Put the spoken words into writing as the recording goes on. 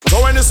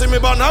So when you see me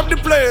burn up the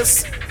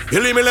place, you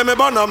leave me, let me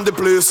burn up the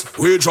place.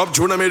 We drop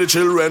tune and make the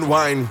children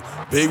wine.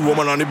 Big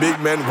woman and the big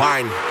men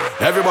wine.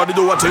 Everybody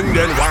do a thing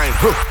then wine.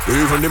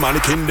 Even the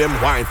mannequin them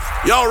wine.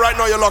 Yo, right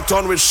now you're locked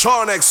on with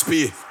Sean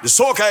XP, the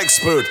soca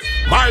expert,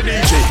 my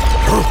DJ.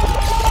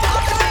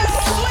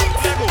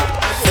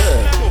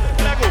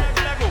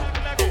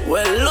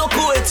 Well, look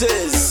who it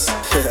is.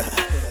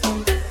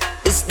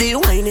 It's the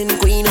whining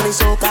queen of the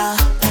soca.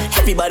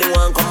 Everybody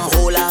want come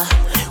hold her.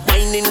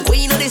 Whining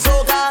queen of the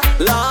soca.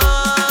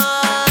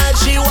 Lord,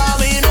 she want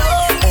me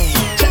know.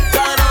 Check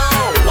her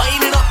now.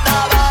 Whining up the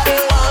body,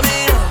 want me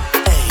know.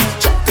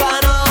 Check her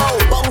now.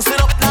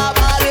 Bouncing up the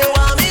body,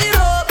 want me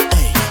know.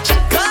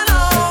 Check her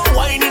now.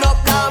 Whining up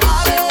the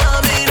body,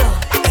 want me know.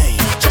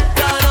 Check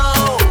her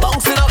now.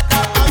 Bouncing up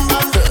the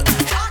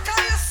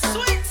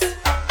sweet.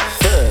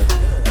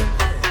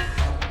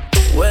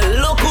 Well,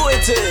 look who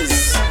it is.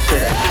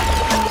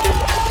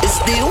 It's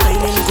the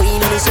whining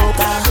queen of the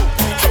soca.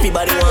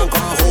 Everybody want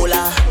come hold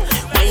her.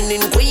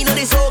 Whining queen of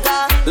the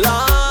soca.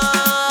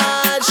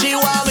 Lord, she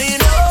want me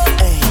know.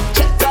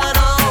 Check her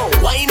now.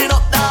 Whining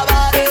up the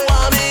body,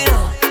 want me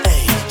know.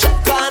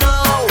 Check her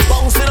now.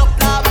 Bouncing up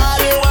the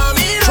body, want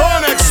me know.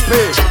 Sean XP.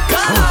 Check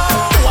her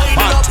now.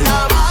 Whining up the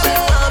body,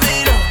 want me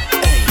know.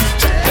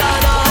 Check her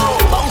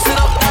now. Bouncing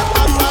up the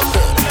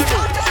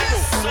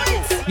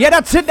Yeah,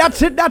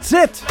 that's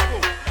it.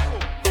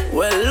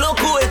 Well, look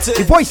who it is.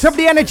 The voice of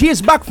the energy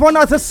is back for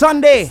another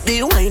Sunday.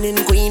 The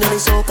whining queen of the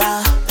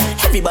soca.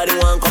 Everybody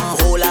want come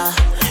hold her.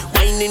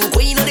 Whining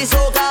queen of the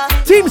soca.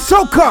 Team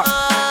Soca.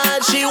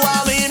 She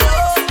want me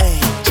know.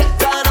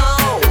 Check her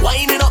now.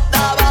 Whining up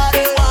the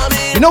body, want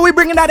me. You know we're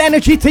bringing that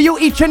energy to you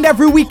each and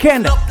every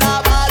weekend. Up the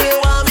body,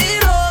 want me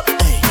know.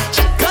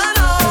 Check her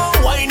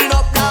now. Whining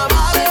up the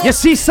body. You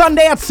see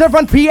Sunday at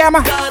 7 p.m.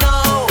 Check her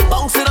now.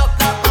 Bouncing up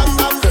the bam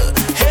bam.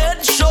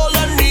 Head,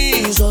 shoulder,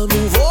 knees.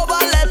 Move over,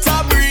 let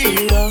her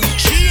breathe.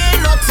 She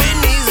ain't nothing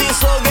easy,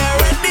 so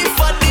get ready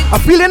for the. I'm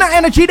feeling that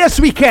energy this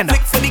weekend.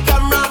 Click for the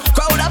camera,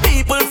 crowd of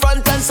people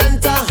front and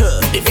center.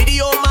 The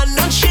video man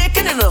not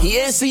shaking enough. He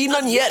ain't seen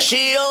none yet.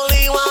 She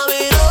only want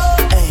me know.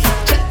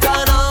 Check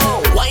her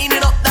now,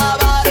 winding up the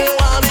body,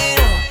 want me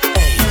know.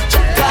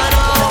 Check her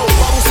now,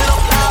 bouncing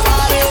up the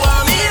body,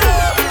 want me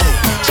know.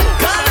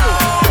 Check her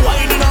now,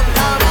 winding up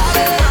the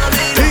body, want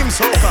me know. Team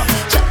Soca.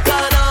 Check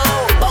her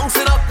now,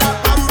 bouncing up the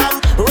bam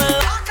bam.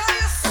 Well,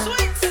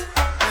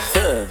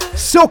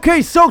 Soca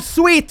is so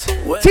sweet.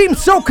 Team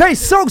Soca is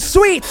so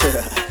sweet.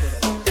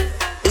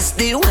 it's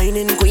the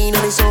whining queen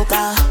of the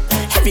soca.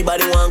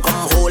 Everybody want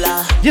come hold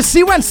her. You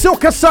see when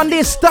Soca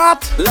Sundays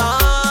start?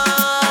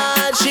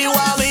 Lord, she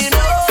want me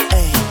know.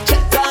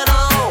 Check her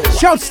now.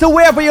 Shouts to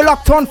wherever you're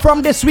locked on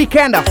from this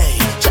weekend.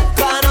 Check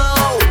her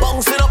now.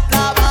 Bouncing up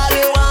the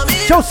body, want me.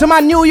 Shouts to my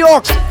New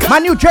York, my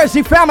New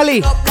Jersey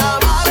family, Up the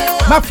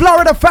body, my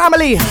Florida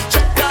family.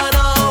 check her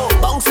now.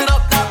 Bouncing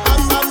up the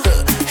bam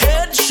bam.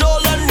 Head,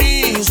 shoulder,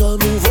 knees.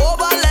 Move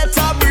over, let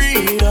her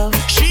breathe.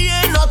 She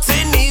ain't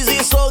nothing easy,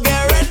 so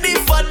get ready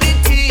for the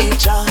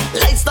teacher.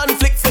 Lights done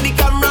flick for the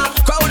camera.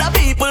 Crowd of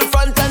people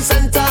front and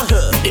center.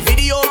 The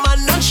video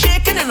man not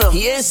shaking enough.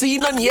 He ain't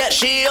seen none yet.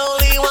 She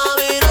only want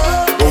me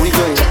know. Where we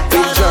going?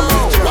 Big jam.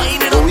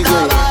 Where we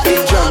going?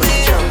 Big jam.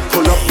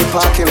 Pull up the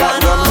parking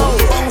lot, run.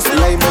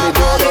 Lay me the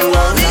door, don't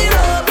run.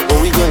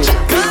 Where we going?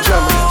 Big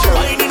jam.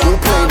 Who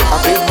playing a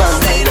big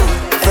band?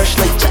 Fresh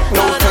like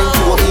no time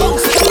to walk in.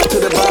 Straight to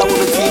the bar with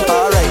the team.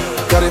 Alright,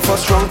 got it for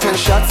strong 10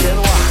 shots.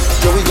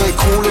 Yo, we going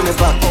cool in the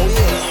back.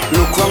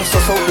 Look round,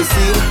 suss out the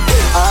scene.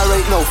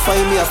 Alright, now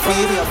find me a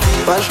feed.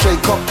 Band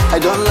straight up, I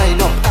don't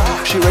line up.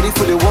 She ready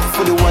for the walk,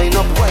 for the wind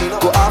up.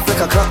 Go off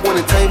like a clock when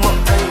the time up.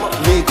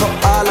 Make up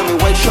all of me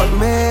white shot,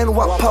 man.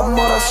 What pop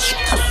mothers?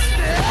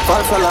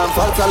 False alarm,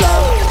 false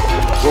alarm.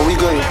 Where we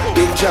going?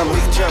 Big jam.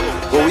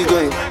 Where we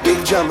going?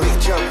 Big jam.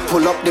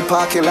 Pull up the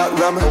parking lot,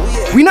 ram.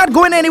 We're not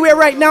going anywhere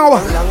right now,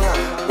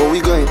 Where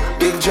we going?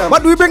 Big jam.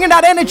 but we're bringing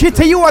that energy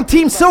to you on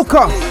Team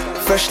Soca.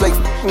 Fresh like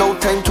no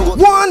time to go.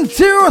 1,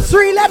 2,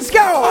 3, let's go.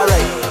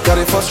 Alright, got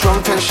it for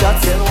strong 10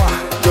 shots.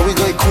 Yo, we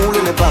going cool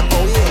in the back.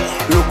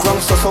 Look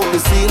round, suss out the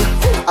scene.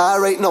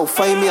 Alright, now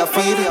find me a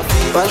feed.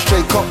 Band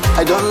straight up,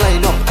 I don't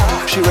line up.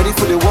 She ready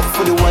for the walk,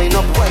 for the wind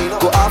up.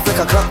 Go off like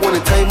a clock when the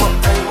time up.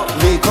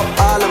 Make up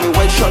all of me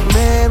white shot,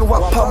 man.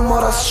 What pop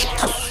mothers?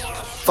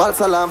 False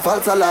alarm,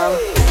 false alarm.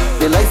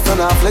 The lights turn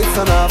off, lights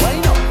turn off.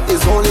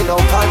 It's only now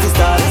party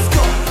start.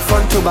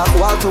 Front to back,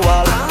 wall to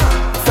wall.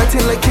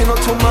 Fetting like you know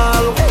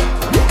tomorrow.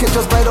 You can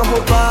just buy the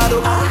whole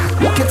bottle.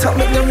 Walk it up,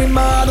 make them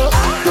remodel.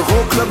 The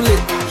whole club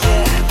lit.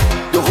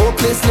 The whole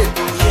place lit.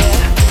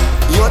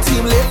 Your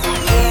team lit.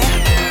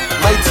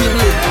 My team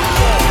lit.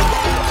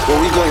 Where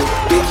we going?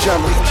 Big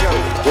jam.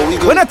 Where we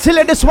going? When I tell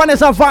you this one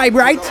is a vibe,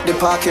 right? The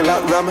parking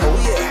lot ram.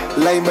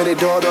 Line by the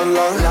door don't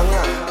long.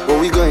 Where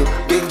we going?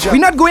 Big jam. We're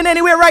not going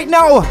anywhere right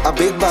now, A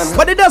big band.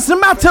 but it doesn't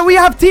matter. We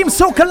have Team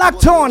Soca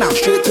locked on.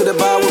 Straight to the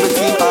bar with the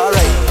team.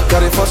 Alright,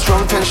 got it for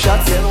strong 10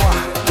 shots.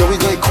 Yo, we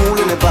going cool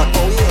in the back.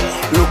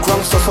 Look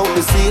round, suss out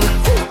the scene.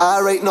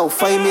 Alright, now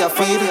find me a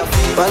feed.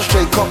 Band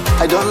straight up,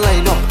 I don't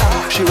line up.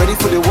 She ready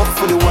for the walk,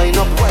 for the wind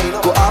up.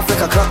 Go off like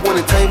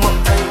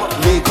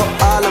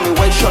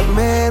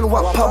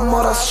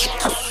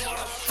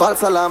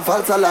False alarm,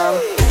 false alarm.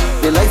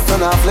 The lights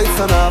turn off, lights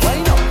turn off.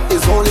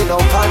 It's only now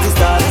party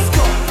start.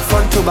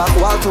 Front to back,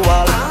 wall to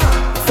wall.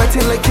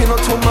 Fetting like Kino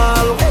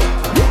Tomorrow.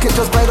 You can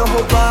just buy the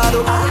whole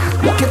bottle.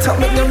 Walk it up,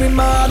 make them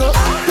remodel.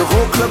 The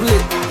whole club lit.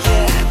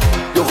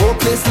 The whole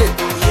place lit.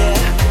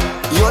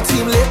 Your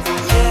team lit.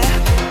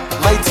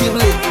 My team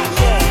lit.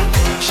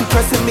 She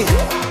pressing me.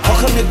 How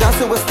come you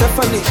dancing with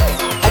Stephanie?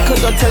 I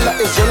couldn't tell her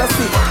it's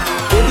jealousy.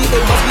 Baby,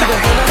 it must be the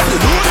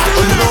Hennessy.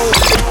 Oh no.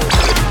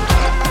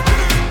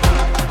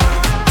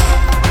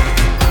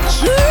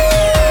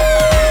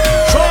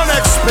 Tron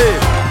XP.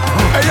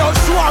 Hey yo,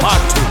 Swap.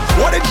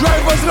 What the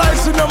driver's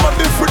license number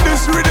did for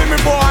this rhythm, me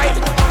boy?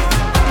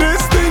 This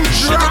thing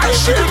dry.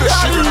 She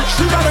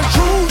gotta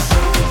choose.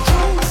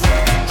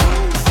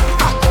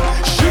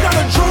 She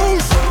gotta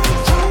choose.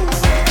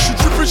 She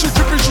dripping, she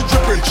dripping, she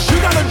dripping. She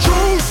gotta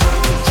choose.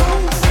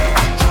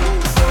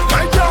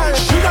 My girl,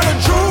 she gotta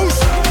choose.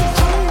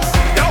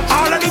 Yo,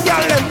 all of the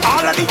gyal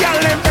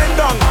them bend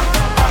down.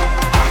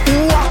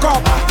 Walk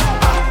up.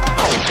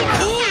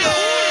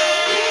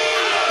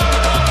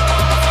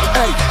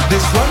 Hey,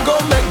 this one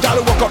gon' make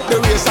gyal walk up the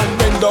race and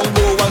bend down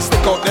low and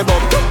stick out the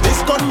bum. This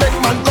gon' make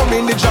man come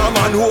in the jam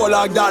and hold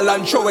a gyal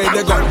and throw away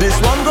the gun. This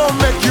one gon'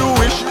 make you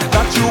wish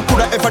that you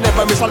coulda ever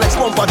never miss a Lex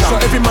bumper jam. So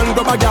every man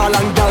grab a gyal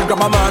and gyal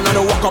grab a man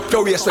and walk up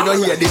your waist when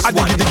you hear this. I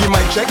diggy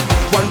my check,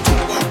 1, 2.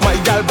 My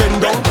gyal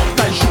bend down,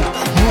 tie shoe,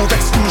 move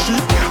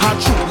exclusive,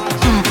 hard shoe.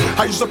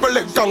 I used to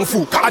collect kung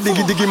fu. I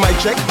diggy my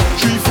check,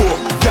 3, 4.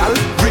 Gyal,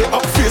 way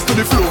up face to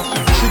the floor.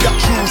 She got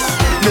juice,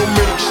 no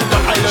milk. She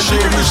got island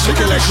dairy, she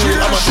can like she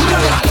I'm a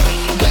sugar.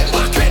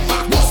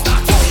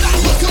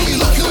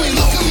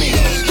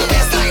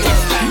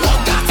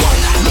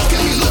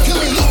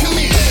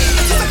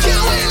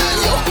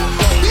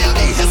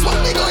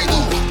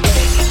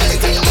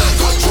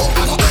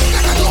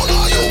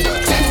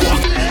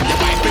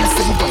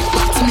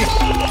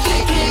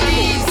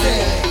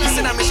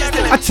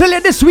 I tell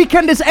you, this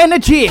weekend is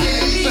energy.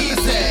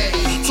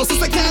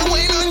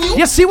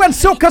 You see, when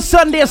Soca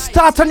Sunday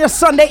start on your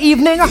Sunday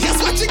evening, guess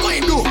what you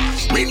going to do?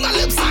 Read my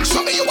lips and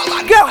show me you a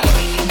man. Go!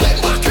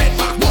 Red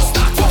back, bust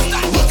that.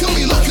 Look at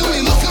me, look at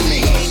me, look at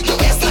me. Your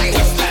waistline,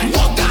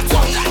 walk that.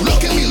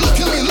 Look at me, look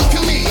at me, look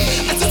at me.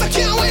 I just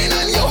can't wait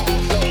on you.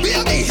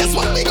 Baby, here's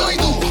what we going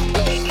to do.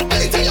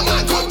 Anytime your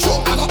man come through,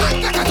 I go act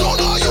like I don't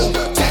know you.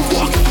 Take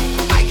walk.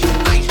 I,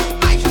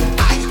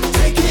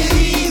 take it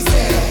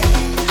easy.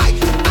 I,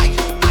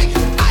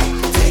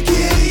 take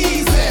it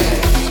easy.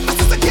 I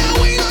just can't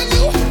wait on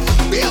you.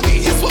 Baby,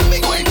 here's what we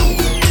going to do.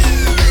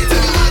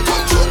 Anytime your man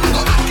come through, I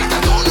go act like I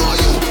don't know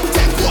you.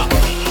 Take walk.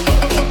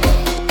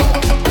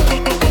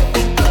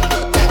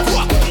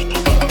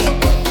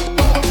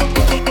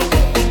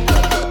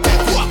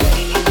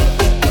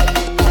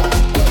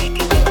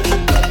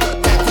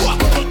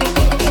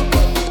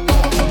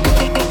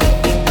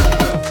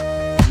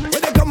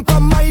 Where they come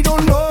from, I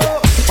don't know.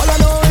 All I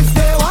know is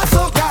they want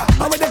soca.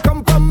 And where they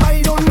come from,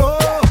 I don't know.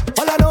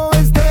 All I know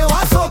is they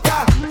want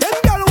soca. Them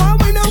gyal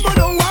want wine and go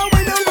down, want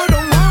wine and go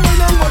down, want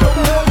wine and go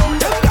down.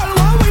 Them gyal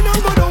want wine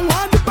and go down,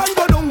 want dip and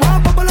go down, want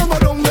bubble and go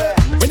down.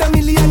 When a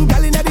million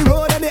gyal inna the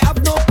road and they have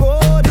no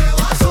code, they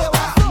want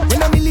soca.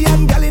 When a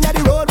million gyal inna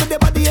the road with their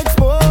body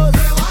exposed,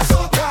 they want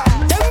soca.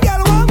 Them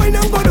gyal want wine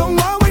and go down,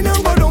 want wine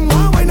and go down,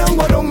 want wine and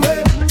go down.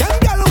 Them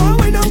gyal want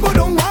wine and go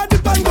down, want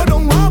dip and go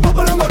down, want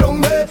bubble and go down.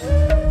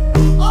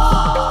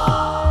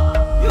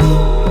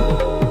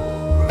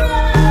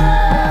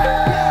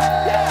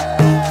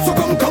 So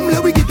come,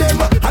 let we get them,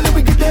 let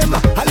we get them,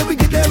 let we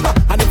get them.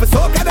 And if it's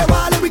soca, they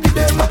want, let we get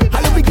them,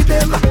 let we get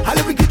them,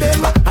 let we get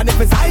them. And if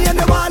it's high and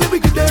they want, let we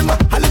get them,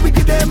 let we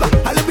get them,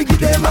 let we get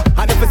them.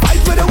 And if it's fight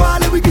for the wall,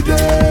 let we get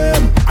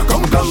them.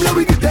 Come, let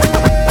we get them.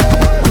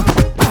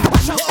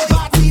 Mash up the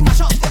party,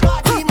 mash up the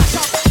party, mash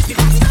up the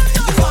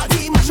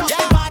party, mash up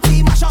the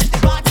party, mash up the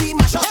party,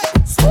 mash up.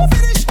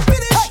 Finish.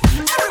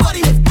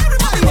 Everybody hit,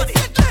 everybody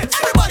hit,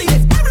 everybody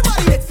hit,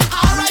 everybody hit.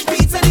 Alright,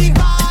 pizza the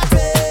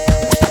party.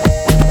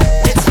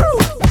 It's true.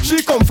 She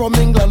come from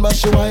England, but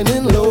she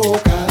whining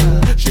local.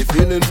 She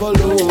feeling for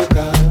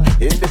local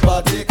in the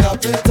party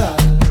capital.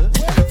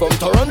 From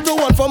Toronto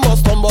and from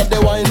Boston, but they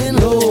whining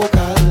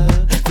local.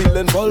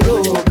 Feeling for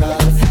local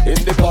in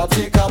the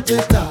party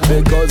capital.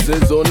 Because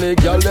it's only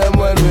girl them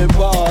when we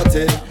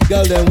party.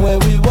 Girl them when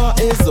we want,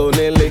 it's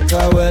only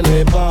liquor when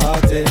we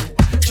party.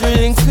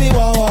 Drinks we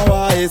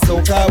want, it's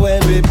soca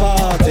when we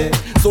party.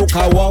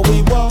 Soca what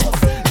we want.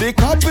 The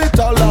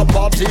capital of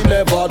party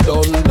never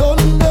done.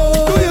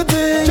 Do your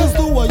thing, just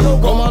do what you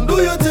come and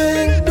do your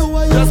thing.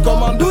 Just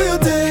come and do your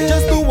thing.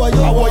 Just do what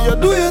you want you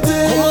do your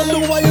thing. Come and do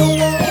what you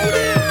want.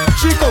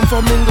 She come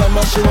from England,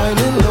 but she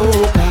whining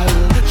local.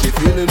 She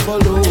feeling for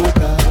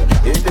local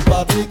in the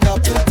party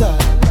capital.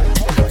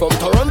 From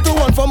Toronto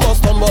and from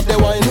Boston, but they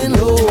whining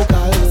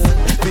locals.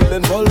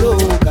 Feeling for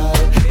local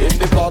in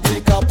the party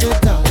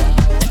capital.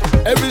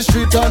 Every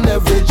street and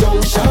every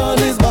junction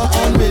is back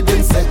and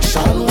within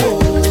section.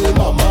 Whoa,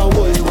 mama,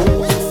 whoa,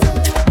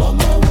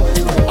 mama,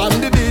 whoa.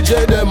 And the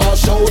DJ them a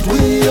shout,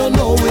 we you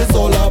know it's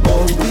all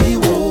about we.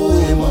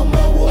 Whoa,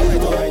 mama, whoa,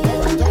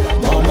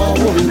 mama,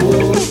 whoa.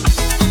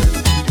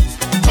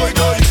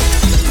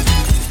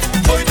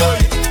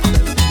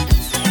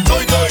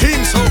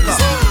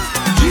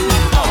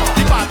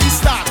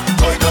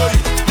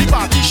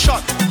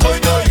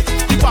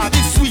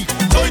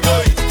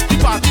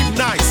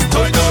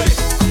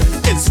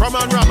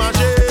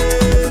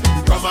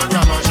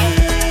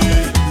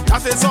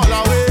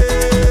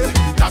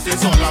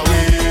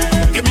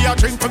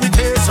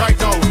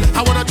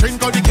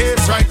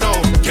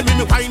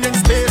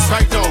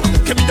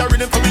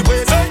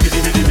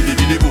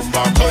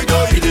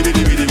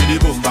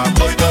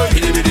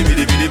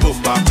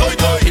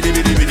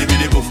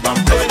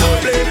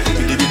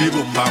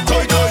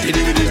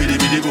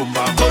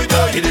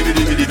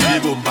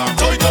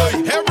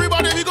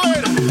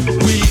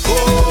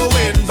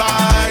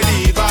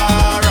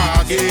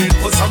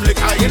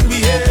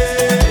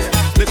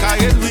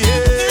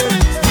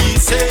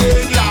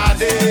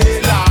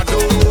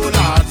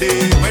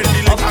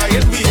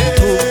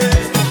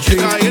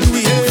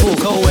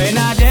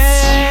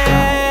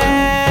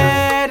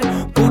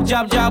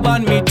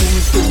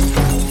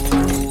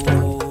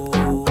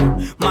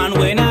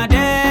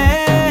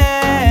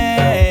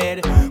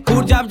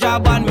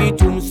 jab on me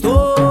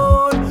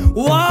tombstone.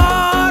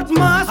 What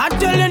mass? I'm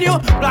telling you,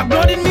 black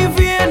blood in me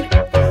vein,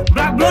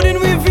 black blood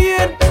in me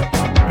vein,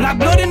 black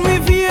blood in me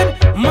vein.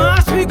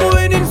 Mass we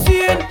going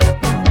insane.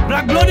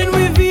 Black blood in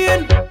me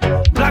vein,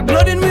 black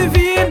blood in me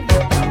vein,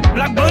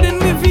 black blood in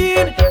me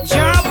vein.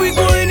 Jab we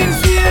going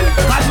insane.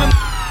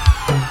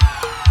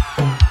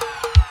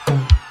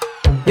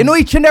 You know,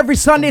 each and every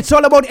Sunday, it's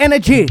all about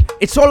energy.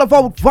 It's all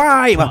about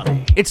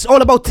vibe. It's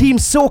all about Team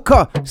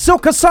Soca.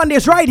 Soca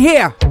Sundays right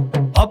here.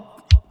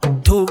 Up,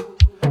 2,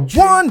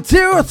 1,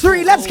 2,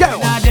 3, let's go.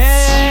 When I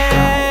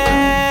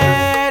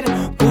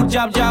dead, put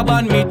jab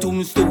on me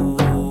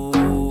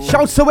tombstone.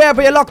 Shouts to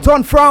wherever you're locked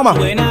on from.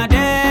 When I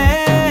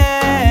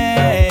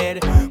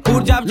dead,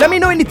 put jab. Let me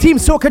know in the Team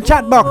Soca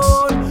chat box.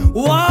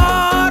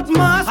 What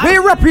must Where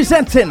you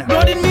representing?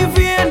 blood in me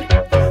vein,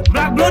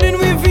 black blood in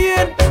me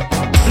vein,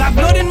 black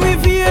blood in me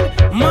vein.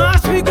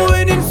 Mass we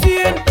going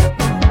insane.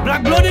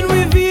 Black blood in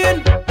me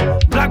vein,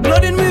 black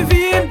blood in me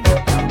vein,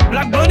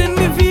 black blood in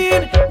me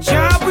vein.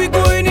 Jab we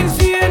going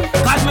insane.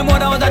 Cause my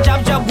mother was a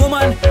jab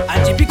woman,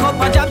 and she pick up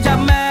a jab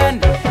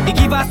man. He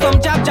give her some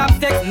jab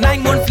sticks.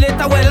 9 months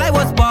later, well I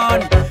was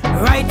born,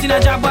 right in a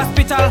jab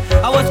hospital.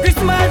 I was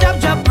Christmas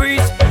jab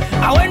priest.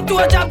 I went to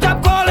a jab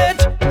college.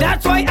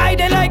 That's why I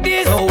did like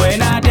this. So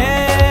when I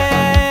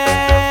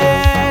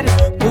dead,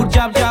 put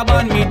jab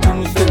on me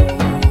tombstone.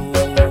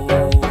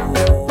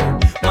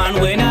 Man,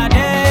 when I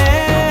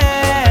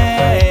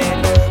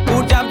dead,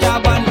 put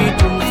jab on me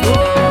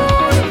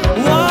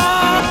tombstone.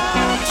 What?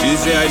 She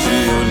say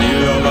she only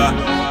lover,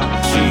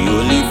 she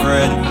only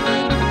friend.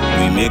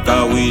 We make a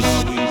wish,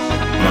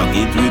 mark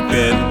it with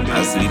pen. I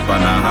sleep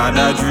and I had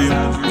a dream,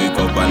 wake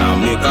up and I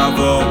make a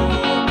vow.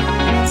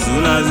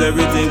 Soon as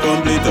everything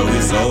complete,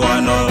 we so I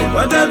know.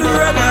 What I do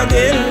wrong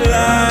again,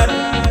 lad?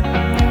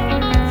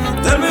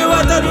 Tell me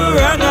what I do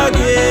wrong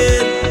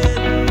again.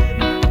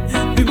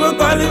 People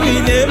calling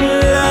me name,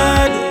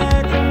 lad.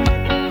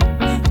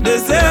 They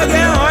say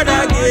again, what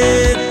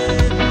again?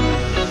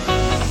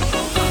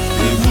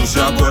 The bush a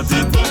cut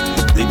it,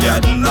 the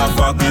garden a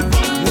fuck it,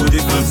 put the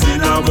clothes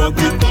in a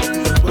bucket.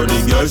 But the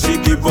girl she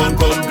keep on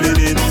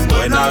complaining.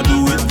 When I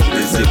do it,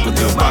 they say put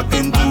your back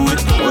into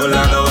it. All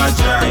I know I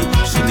try,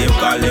 she name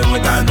calling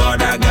with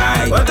another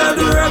guy. What I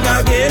do wrong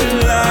again,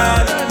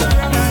 lad?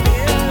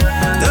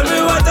 Tell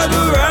me what I do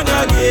wrong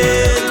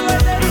again.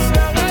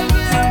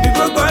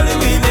 People calling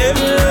me name,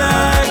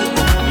 lad.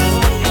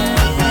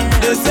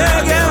 They say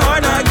again,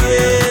 what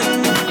again?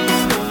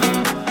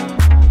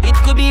 It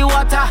could be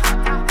water,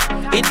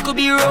 it could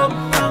be rum,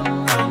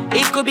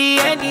 it could be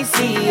any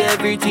sea,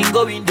 everything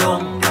going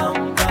down.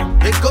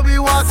 It could be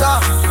water,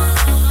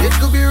 it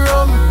could be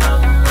rum,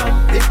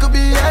 it could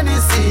be any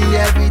sea,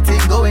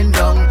 everything going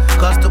down.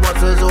 Cause the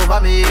bottles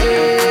over me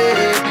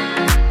head,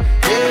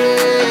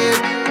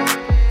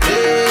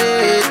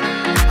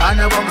 and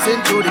the bombs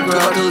into the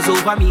ground. Bottles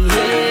over me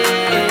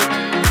head.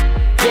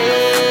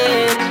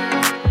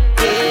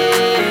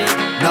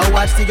 Now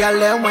watch the girl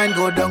them wine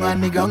go down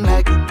on the ground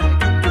like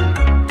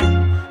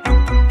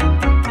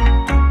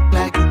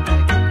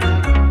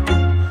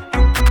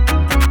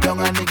down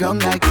on the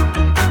ground like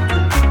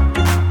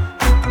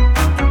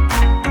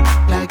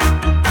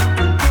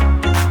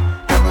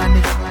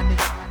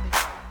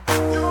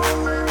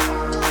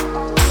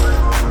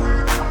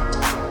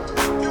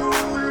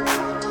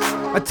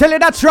I tell you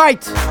that's right.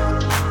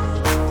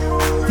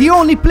 The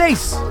only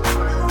place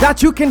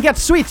that you can get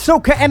sweet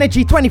soca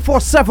energy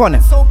 24/7.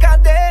 Soca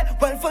day,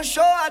 well for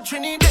sure at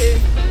Trinidad.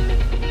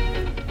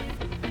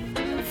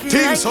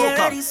 Team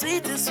Soca.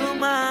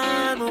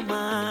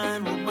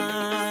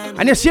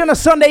 And you see on a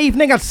Sunday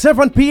evening at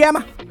 7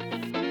 p.m.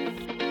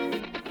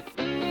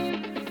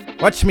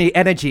 Watch me,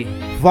 energy,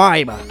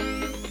 vibe.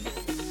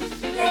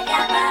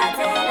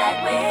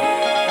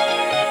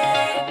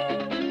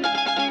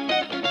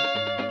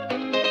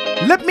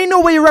 Let me know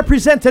where you're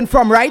representing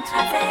from, right?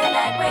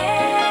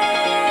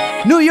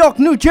 New York,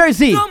 New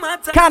Jersey,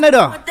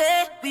 Canada.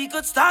 We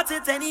could start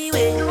it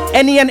anyway.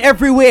 Any and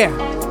everywhere.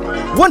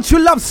 Once you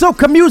love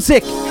soca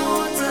music,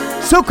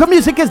 soca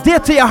music is dear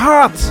to your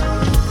heart.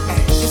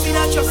 You see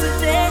that trusted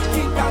there?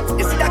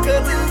 You see that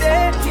curtain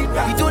there?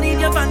 You don't need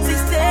your fancy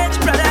stage,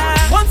 brother.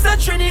 Once that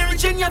Trini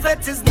reaching your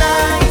vet is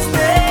nice.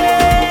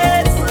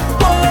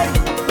 Boy,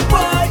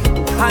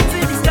 hands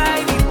in the sky,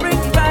 we bring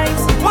the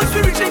vibes. Once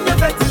we reaching your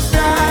vet is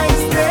nice.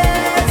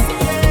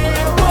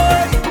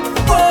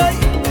 Boy,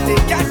 they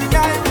can't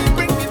deny we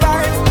bring the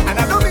vibes. And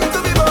I don't mean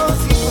to be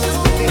bossy,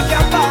 they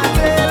can't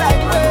party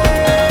like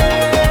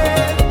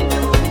rain.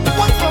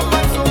 Once from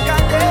my soca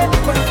day,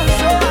 but for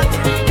sure at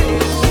Trini,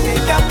 they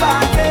can't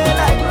party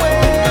like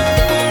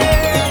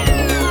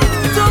rain.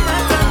 So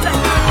much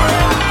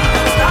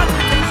time,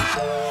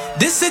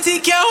 this city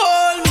can't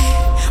hold me,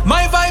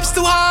 my vibe's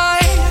too high.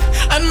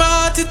 And my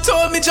heart it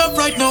told me jump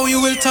right now,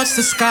 you will touch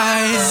the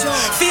sky.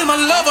 Feel my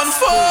love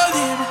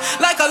unfolding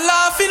like a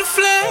laughing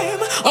flame.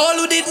 All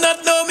who did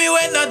not know me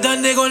when not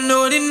done, they gon'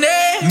 know the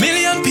name.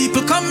 Million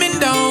people coming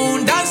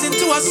down, dancing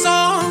to a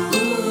song.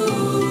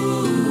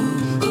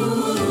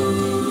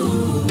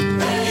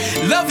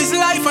 Love is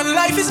life and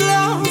life is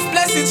love.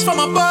 blessings from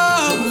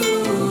above.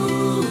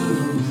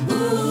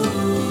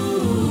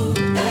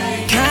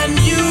 Can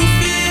you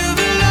feel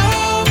the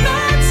love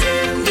that's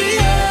in the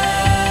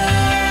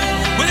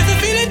air? Well, if you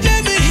feel it,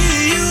 let me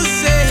hear you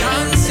say,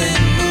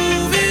 dancing,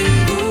 moving,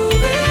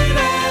 moving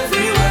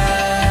everywhere.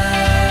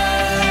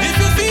 If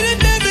you feel it,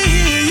 let me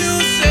hear you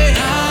say,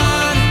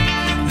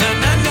 na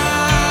na na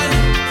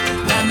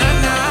na na na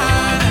na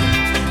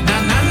na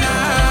na na,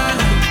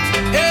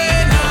 eh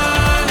na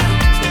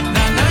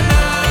na na na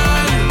na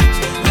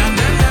na na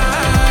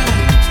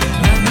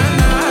na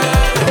na.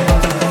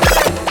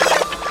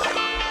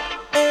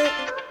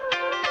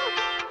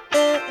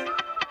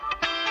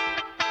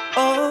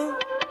 Oh,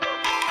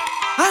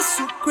 I'm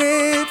so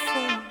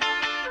grateful.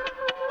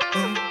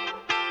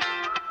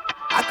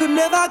 I could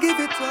never give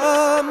it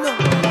up, no.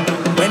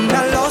 When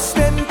I lost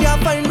them,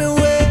 can't find my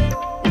way.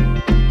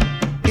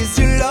 Is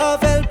your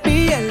love help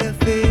me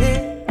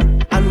elevate?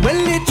 And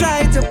when they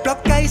try to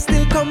block, I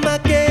still come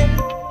again.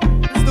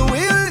 It's the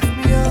way you lift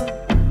me up.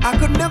 I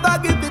could never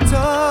give it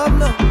up,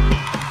 no.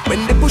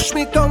 When they push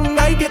me down,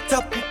 I get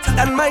up.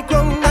 And my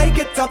ground, I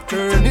get up.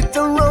 Turn it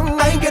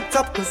around, I get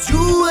up. Cause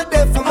you were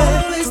there for me.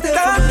 Always there.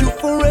 Thank you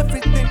for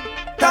everything.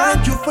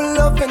 Thank you for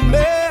loving me.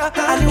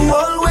 And you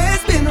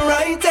always been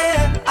right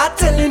there. I'm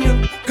telling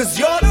you, cause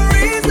you're the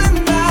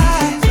reason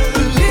I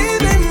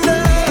believe in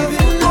love.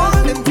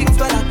 All them things,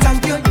 but I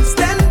thank you. You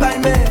stand by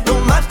me. No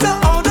matter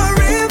how the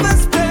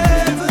rivers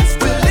bend,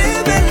 we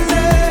live in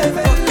love.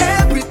 For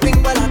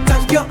everything, but I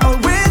thank you.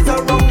 Always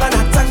around, and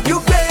I thank you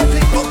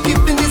greatly for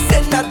giving this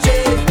energy.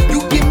 You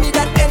give me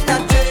that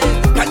energy.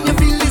 Can you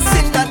feel this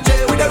energy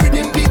with the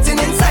rhythm beating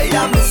inside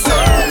of me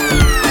soul?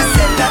 This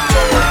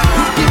energy,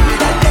 you give me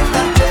that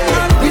energy.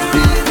 We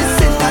feel this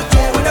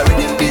energy with the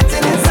rhythm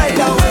beating inside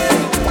of me.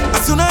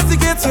 As soon as it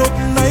gets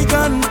open, I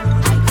can.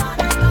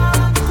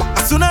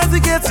 As soon as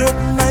it gets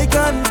open, I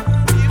can.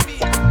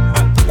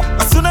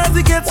 As soon as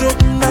it gets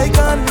open, I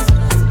can.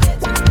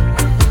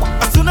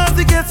 As soon as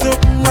it gets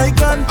open, I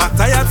can. I'm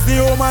tired, stay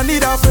home, I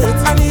need a faith.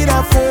 I need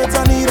a faith,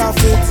 I need a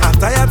faith. I'm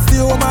tired, stay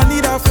home, I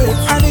need a faith.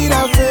 I need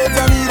a faith,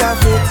 I need a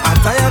faith. I'm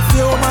tired,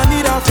 stay home, I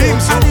need a faith.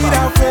 I need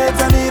a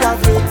faith, I need a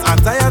faith. I'm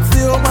tired,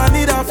 stay home, I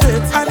need a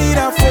faith. I need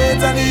a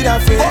faith, I need a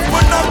faith.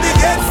 Open up the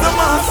gates, the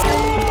mass.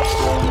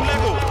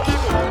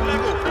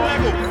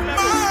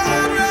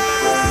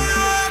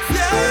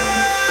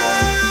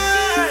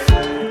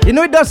 You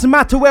know it doesn't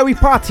matter where we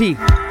party.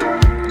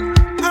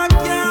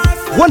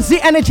 Once the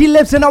energy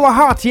lives in our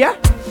heart, yeah?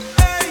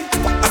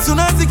 As soon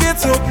as it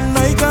gets open,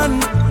 I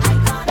can.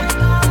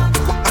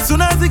 As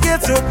soon as it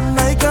gets open,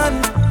 I can.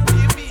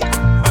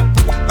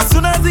 As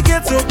soon as it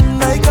gets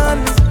open, I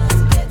can.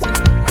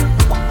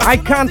 I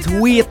can't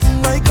wait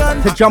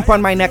to jump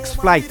on my next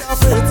flight.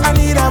 I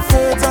need a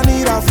faith, I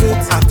need a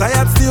faith. I'm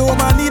tired, still home,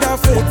 I need a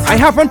faith. I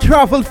haven't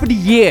traveled for the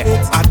year.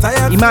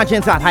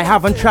 Imagine that, I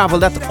haven't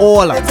traveled at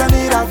all. I'm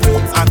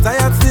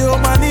tired, still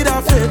home, I need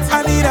a faith.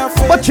 I need a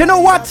faith. But you know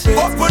what?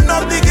 Open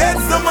up the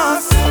gates to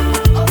mass.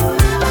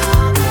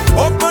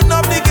 Open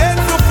up the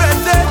gates to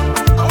Fete.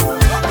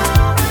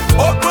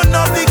 Open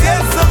up the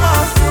gates to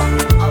mass.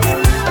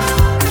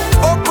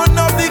 Open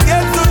up the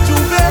gates to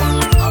Juve.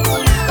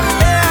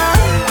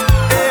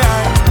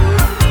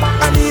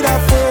 I need a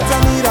faith, I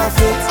need a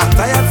faith. I'm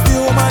tired,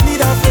 still home, I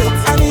need a faith.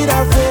 I need a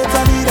faith,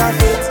 I need a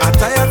faith. I'm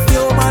tired,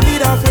 still home, I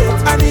need a faith.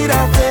 I need a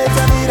faith,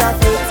 I need a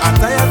faith. I'm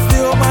tired,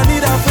 still home, I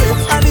need a faith.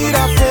 I need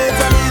a faith,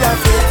 I need a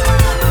faith.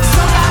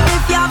 So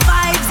if your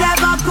vibes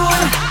ever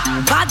good,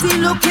 body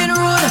looking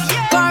rude,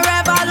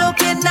 forever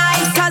looking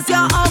nice, cause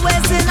you're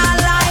always in a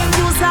line.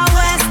 Use a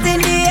West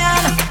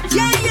Indian,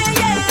 yeah, yeah,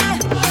 yeah.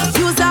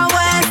 Use a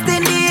West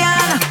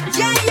Indian,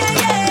 yeah, yeah,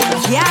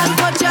 yeah. Yeah,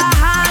 put your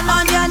hand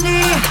on your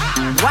knee,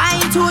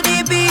 wine to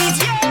the beat,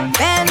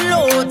 bend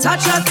low,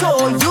 touch your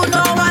toe, you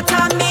know what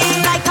I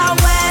mean. Like a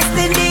West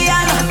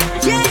Indian,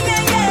 yeah,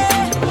 yeah,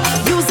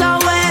 yeah. Use a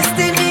West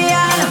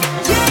Indian,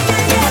 yeah,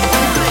 yeah, yeah.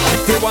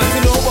 They want to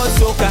know about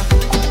soca,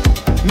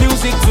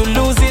 music to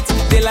lose it.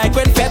 They like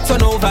when fed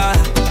turn over.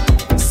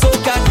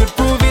 Soca could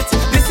prove it.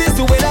 This is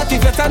the way that we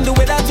vet and the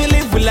way that we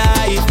live with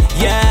life.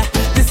 Yeah,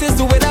 this is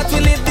the way that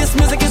we live. This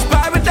music is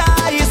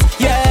paradise.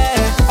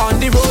 Yeah, on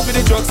the road with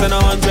the drugs and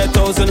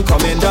 100,000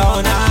 coming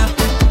down.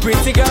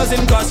 Pretty girls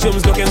in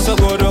costumes looking so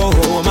good.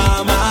 Oh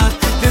mama,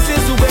 this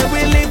is the way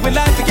we live with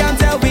life. We can't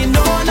tell we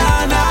know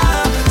nah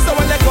nah. So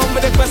when they come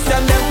with a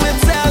question, then we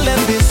tell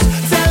them this.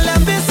 Tell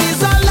them this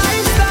is our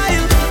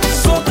lifestyle.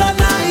 Soca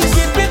nice,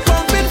 keep it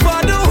pumping for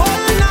the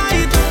whole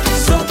night.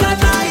 Soca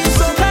nice,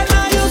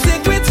 music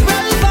with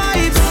real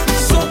vibes.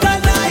 Soca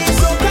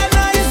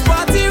nice,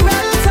 party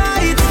real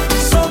tight.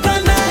 Soca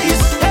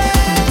nice,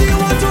 hey, do you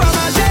want to have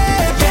a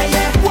shake? Yeah,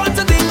 yeah. Want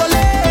to dingle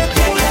leg?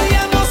 Yeah, yeah,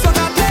 yeah. No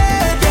soca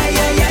play? Yeah,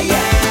 yeah, yeah,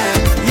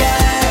 yeah,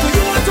 yeah. Do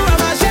you want to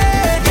have a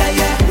shake? Yeah,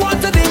 yeah. Want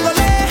to dingle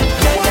leg?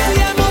 Yeah,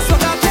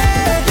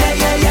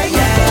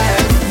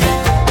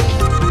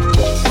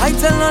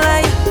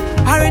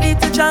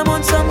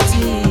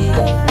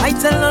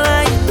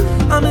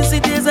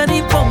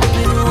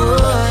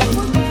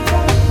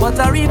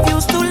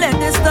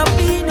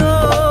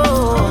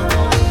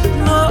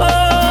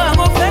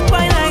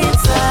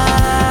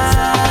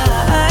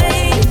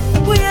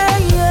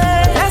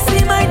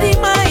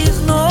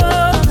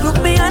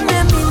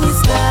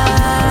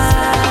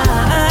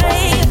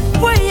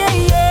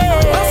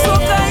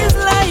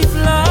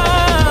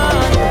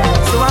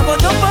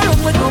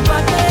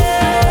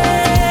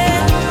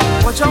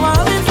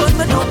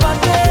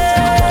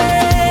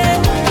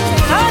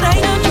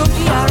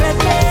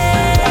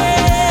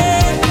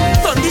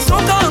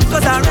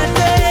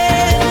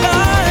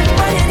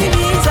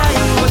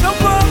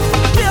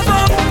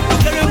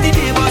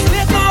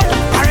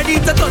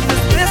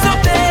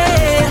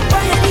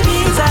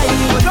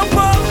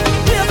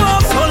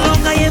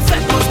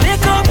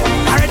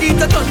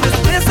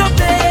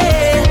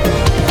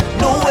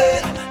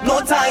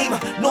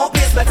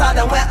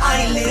 better than where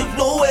I live.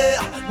 No way,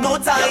 no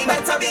time. You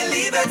better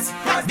believe it.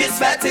 This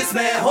fete is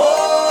my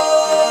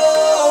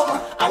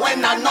home. And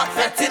when I'm not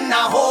fetting,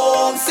 I'm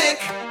homesick.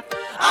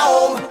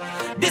 Home.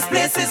 This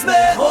place is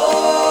my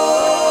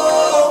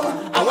home.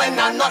 And when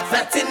I'm not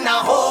fetting,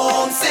 I'm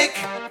homesick.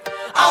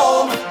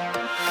 Home.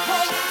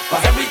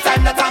 Cause every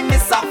time that I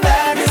miss a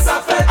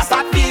fete, I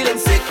start feeling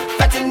sick.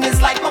 Fetting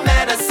is like my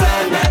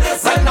medicine.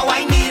 Right now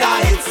I need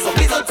a hit, so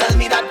please don't tell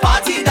me that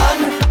party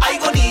done. I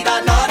gon' need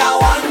another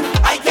one.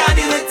 I can't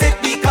deal with it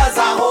because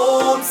I'm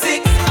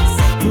homesick.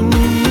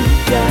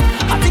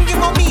 Yeah. I think you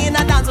want me in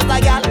a dance with a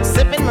gal,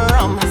 sipping my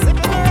rum.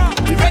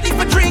 Ready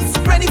for drinks,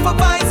 ready for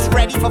vibes,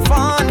 ready for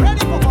fun.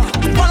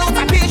 Run out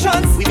of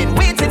patience, we've been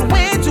waiting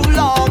way too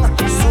long.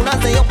 As soon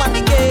as they open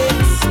the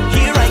gates,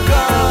 here I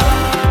come.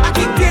 I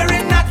keep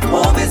hearing that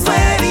home is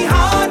where the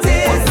heart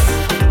is.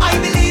 I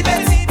believe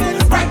it,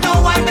 right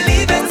now I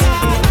believe it.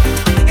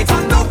 It's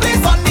on no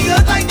place on the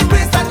earth like the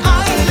place that I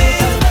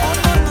live.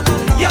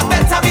 You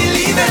better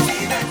believe it.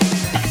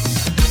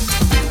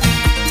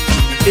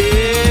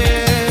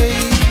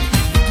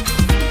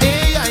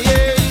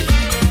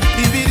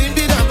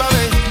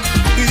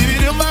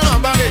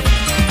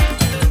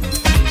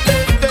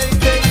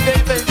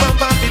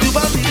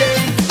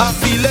 I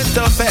feel it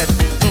the fete,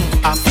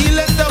 I feel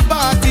it the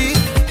party.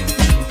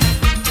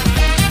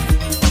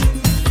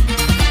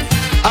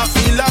 I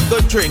feel like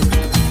a drink,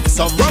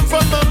 some rum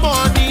from the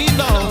morning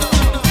now.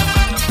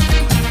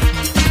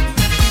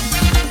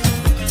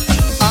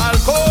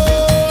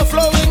 Alcohol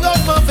flowing up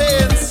my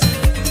veins,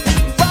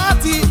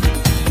 party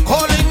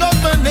calling up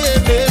my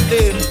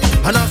name,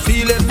 and I'm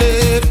feeling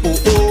it, oh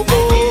oh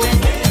oh.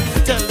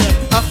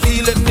 I'm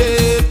feeling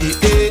it,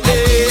 eh, eh.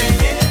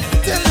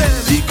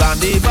 The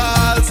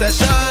carnival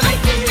session.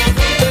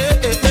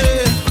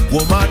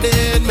 Woman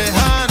in my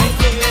hand,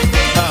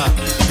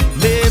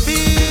 maybe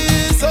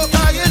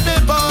soca in my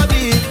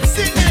body.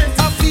 Sing it,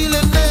 I'm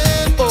feeling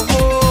it, oh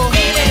oh.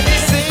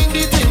 Sing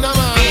the thing, man,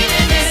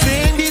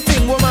 sing the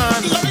thing,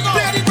 woman.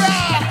 Ready,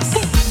 brass.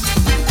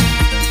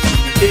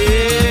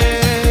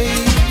 Hey,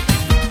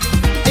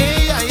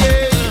 hey,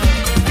 hey,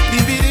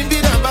 bibi di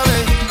damba,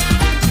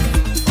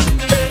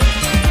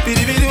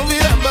 bibi di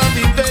damba,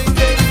 bibi.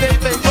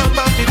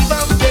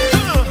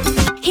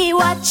 He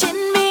watching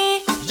me.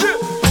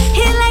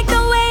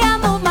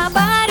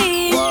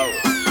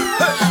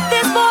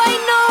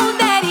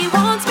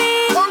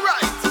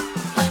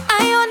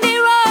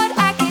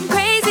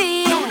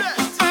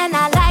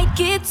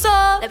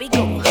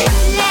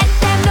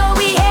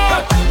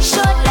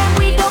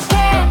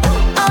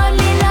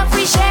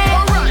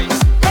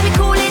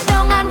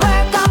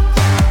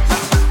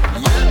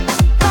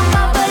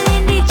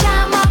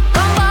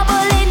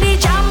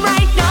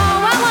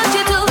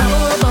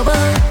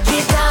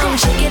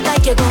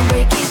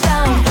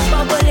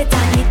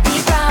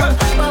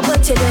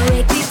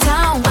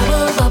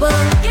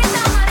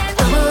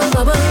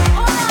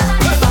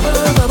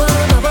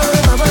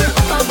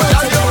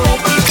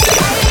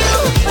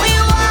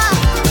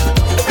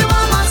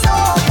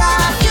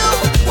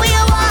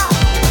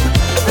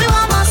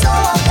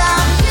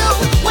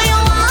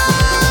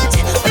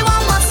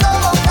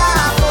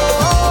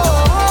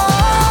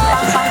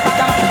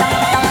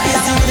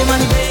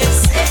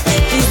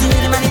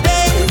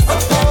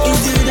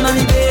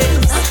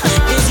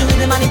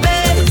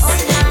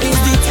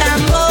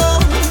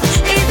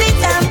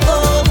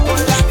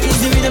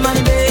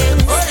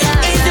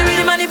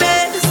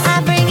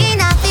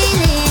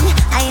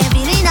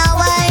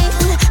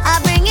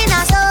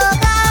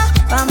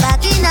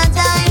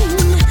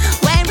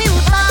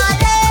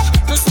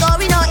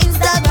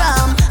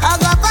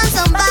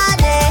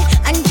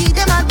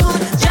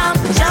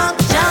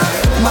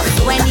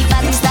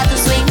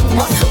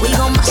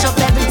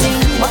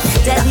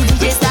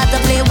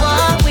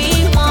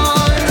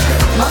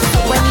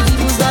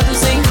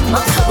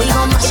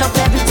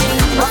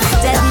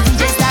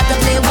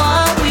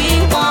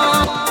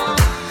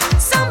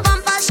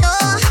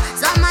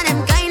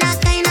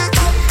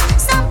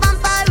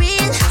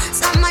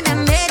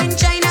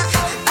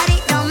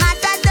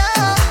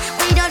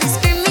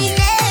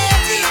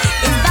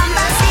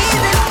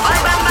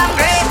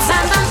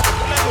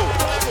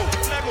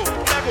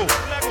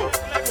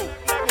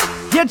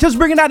 Just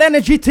bringing that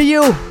energy to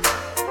you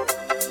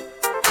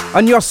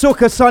on your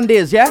Soca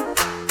Sundays, yeah?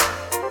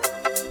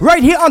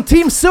 Right here on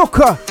Team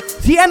Soca,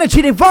 the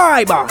energy, the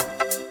vibe,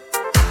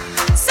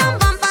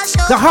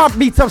 the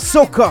heartbeat of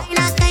Soca.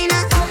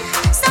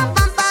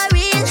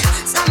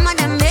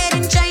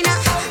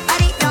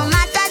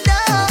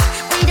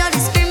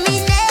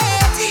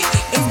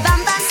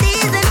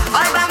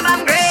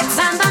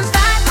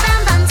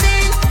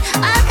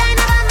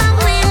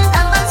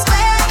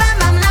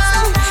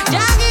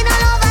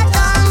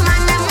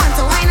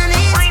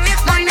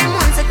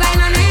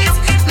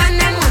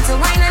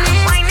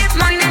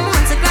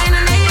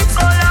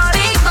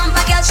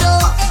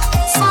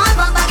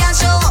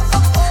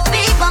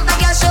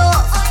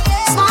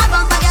 Small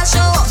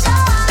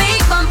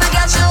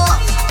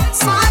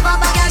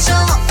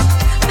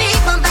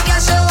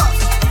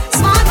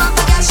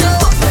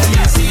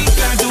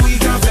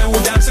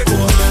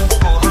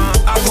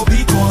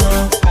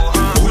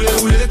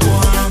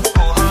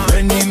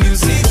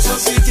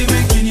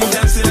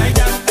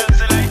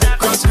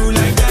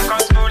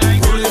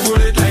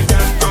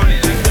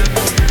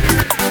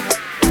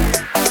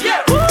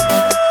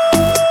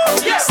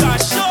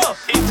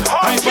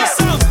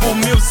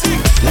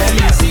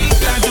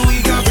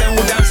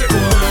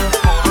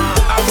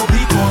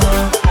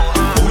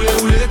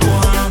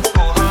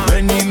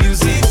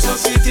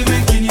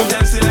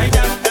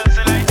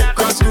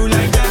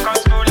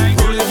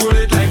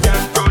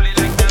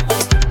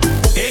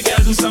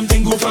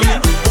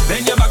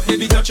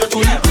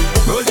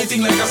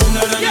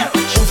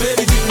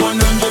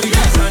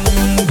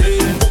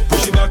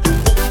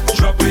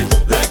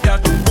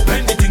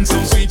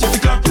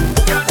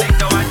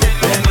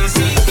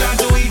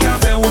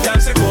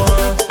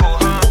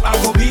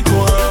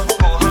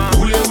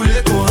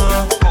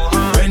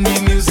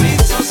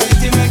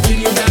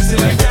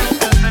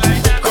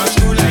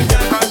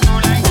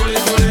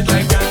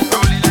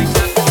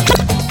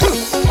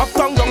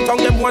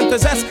the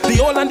zest. The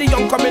old and the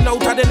young coming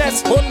out of the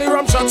nest. Only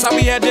rum shots and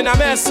we head in a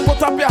mess.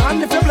 Put up your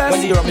hand if you're blessed.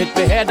 When the rum hit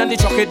the head and the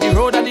truck hit the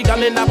road and the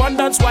gun in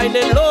abundance,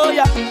 winding low,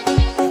 yeah.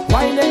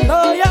 Winding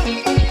low, yeah.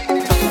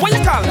 What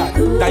you call that?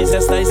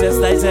 Digest,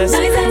 digest, digest.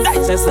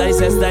 Digest,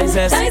 digest,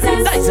 digest.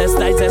 Digest,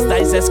 digest,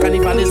 digest.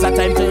 Carnival is a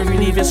time to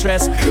relieve your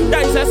stress.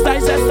 Digest,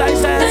 digest,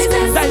 digest.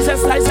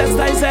 Digest, digest,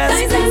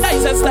 digest.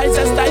 Digest,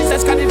 digest,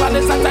 digest. Carnival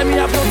is a time we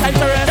have no time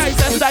to rest.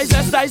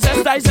 Digest, digest,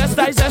 digest, digest,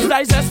 digest,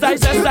 digest, digest,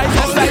 digest,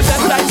 digest,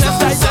 digest,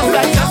 digest, digest,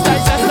 digest, digest,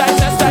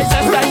 digest,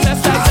 digest,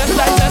 digest,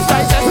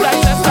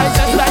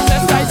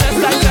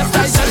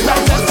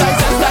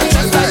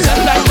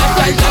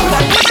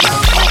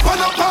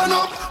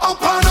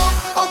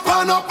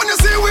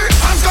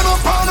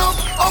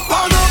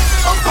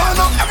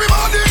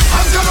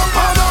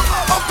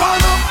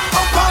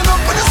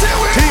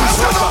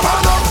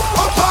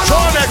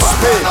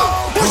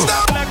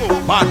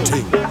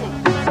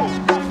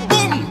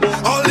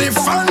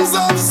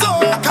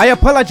 I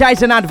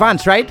apologize in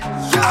advance, right?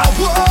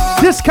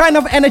 This kind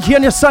of energy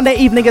on your Sunday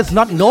evening is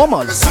not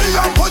normal.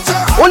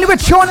 Only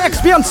with Sean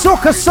XP on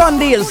Soca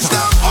Sundays.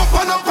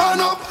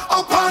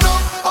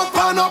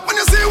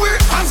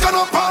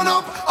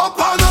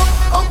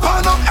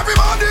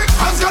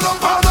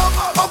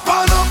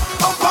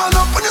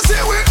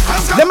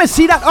 Let me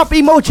see that up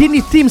emoji in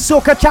the Team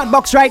Soca chat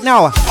box right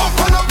now.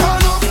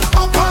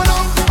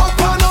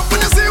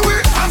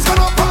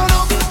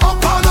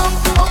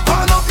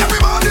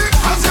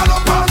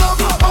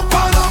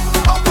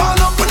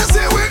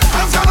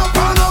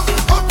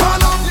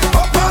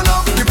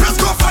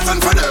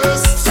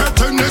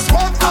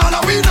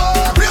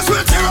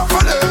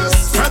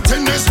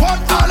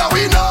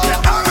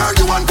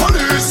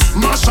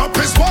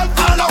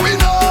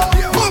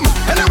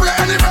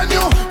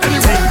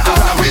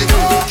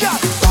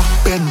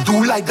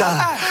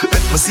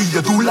 See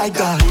you do like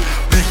that.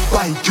 Big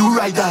bike, you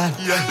ride that.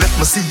 Let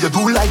me see you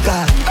do like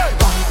that.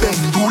 Back bend,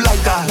 do like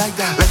that.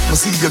 Let me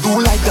see you do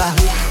like that.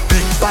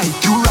 Big bike,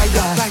 you ride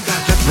that.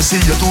 Let me see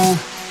you do.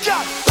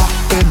 Back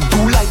bend,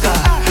 do like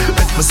that.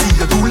 Let me see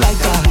you do like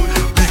that.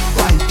 Big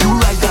bike, you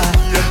ride that.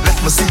 Let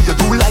me see you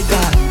do like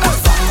that.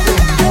 Back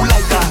bend, do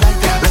like that.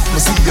 Let me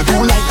see you do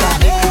like that.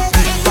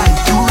 Big bike,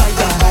 you ride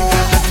that.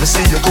 Let me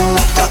see you do.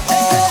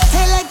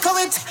 They like how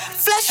it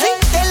flashy.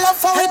 They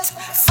love how it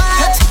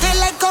fat. They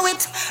like how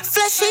it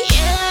flashy.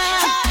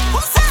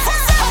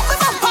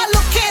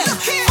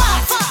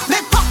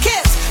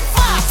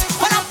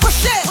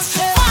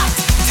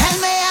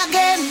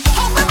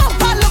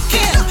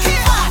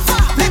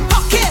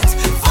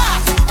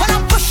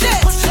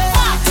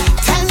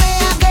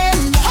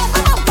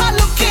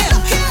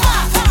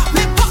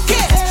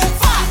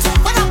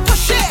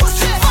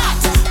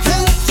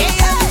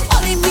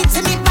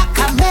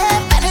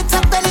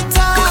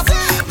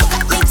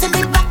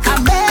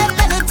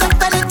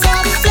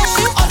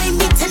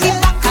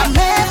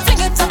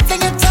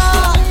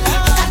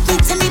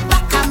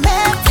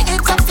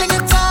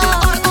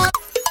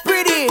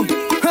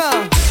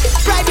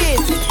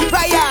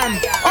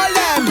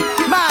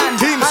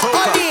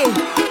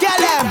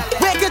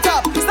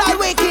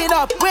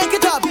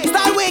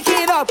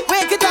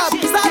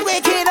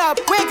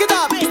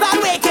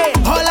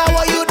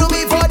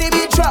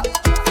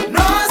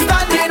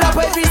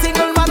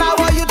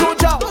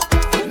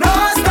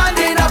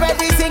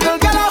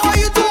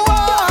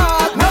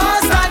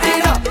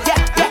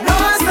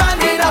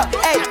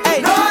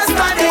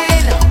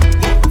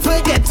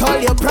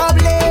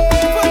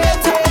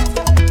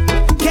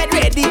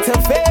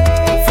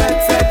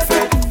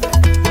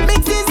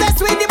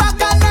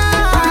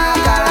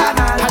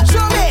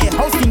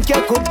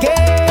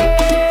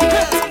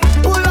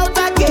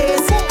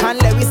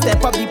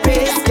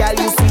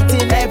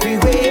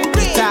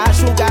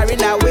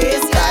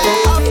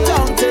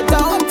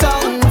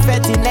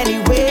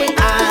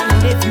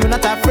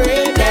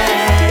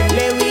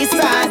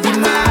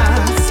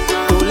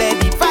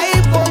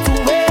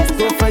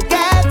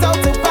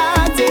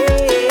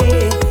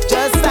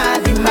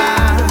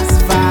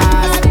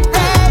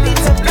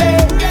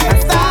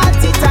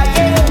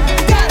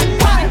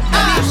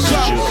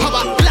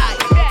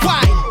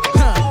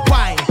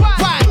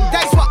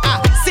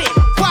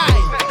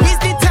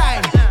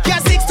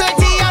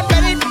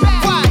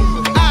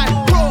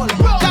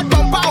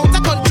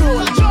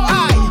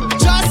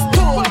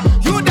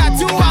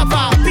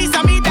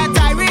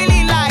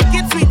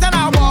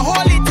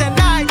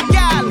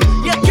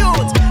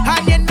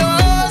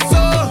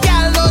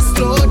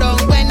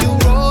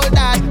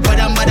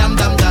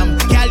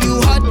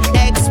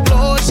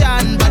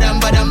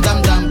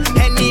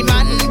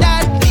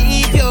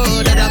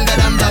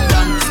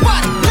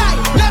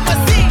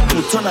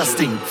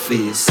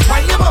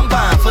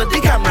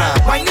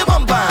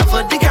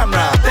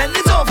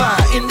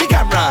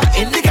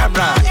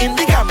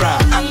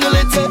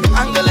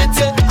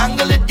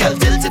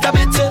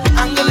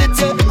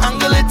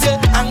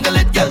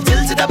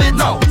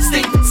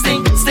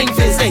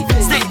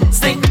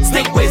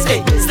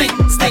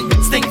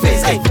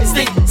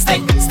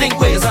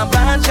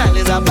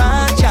 Yes, I'm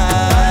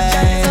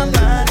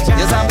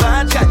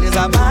bad child, yes,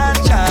 I'm bad child.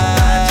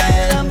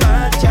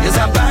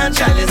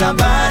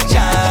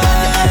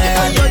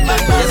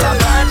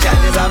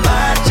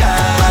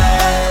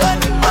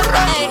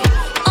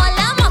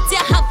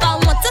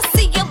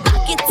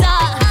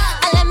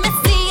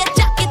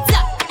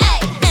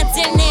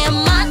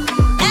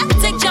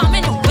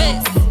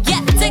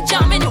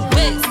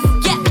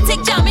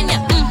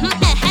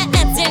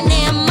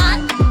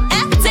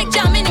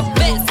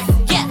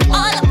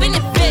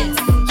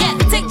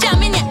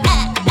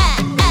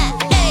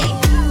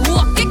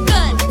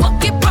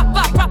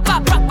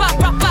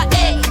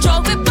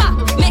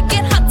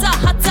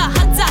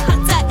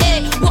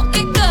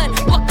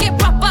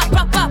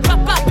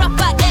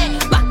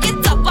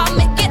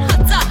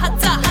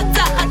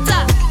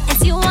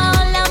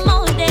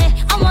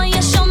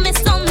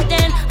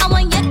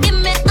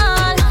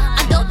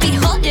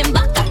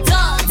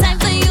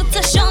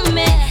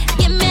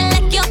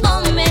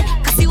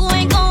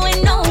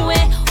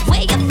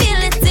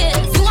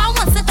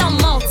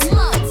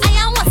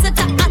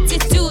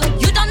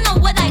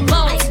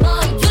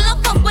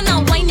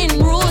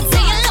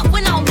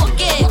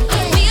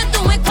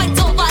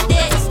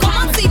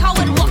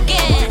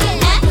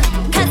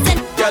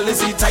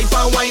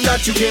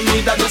 that you give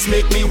me that just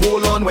make me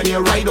hold on when you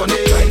ride on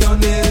it,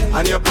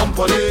 and you pump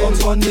on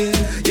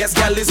it. Yes,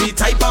 girl, is the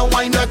type of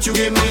wine that you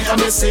give me,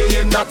 and me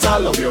saying that I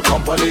love your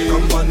company,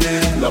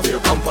 love your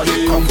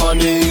company. Don't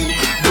hold.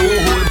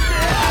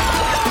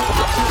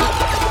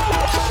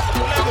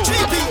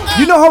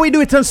 You know how we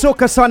do it on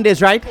Soca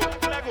Sundays, right?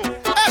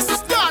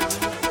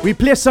 We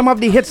play some of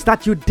the hits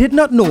that you did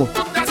not know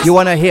you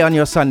wanna hear on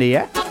your Sunday,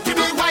 yeah?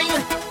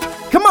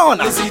 Come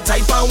on! Is the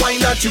type of wine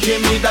that you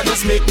give me that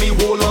just make me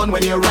hold on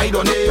when you ride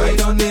on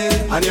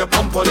it, and you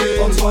pump on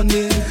it.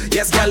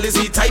 Yes, girl, is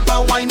the type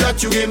of wine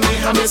that you give me,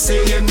 and me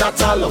saying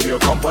that I love your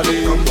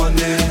company,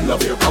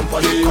 love your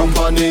company.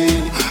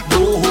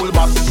 Don't hold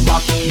back,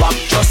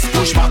 just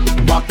push back,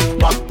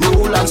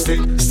 roll and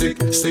stick.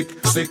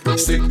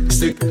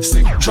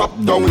 Drop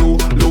down low,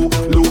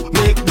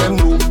 make them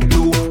know.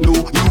 You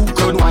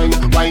could wine,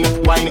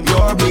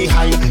 you're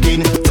behind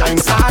in time.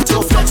 Start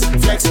to flex,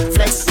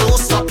 don't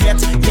stop yet,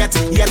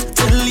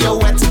 till you're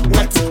wet.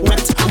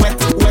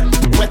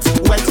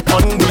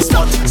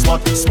 On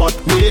the spot,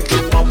 make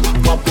it pop,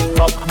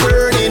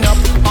 burning up.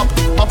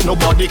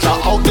 Nobody can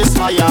out this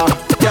fire.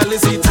 Girl,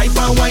 is the type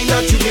of wine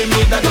that you give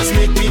me that just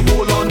make me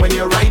hold on when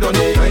you ride on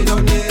it,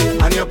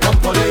 and you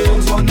pump on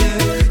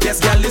it. Yes,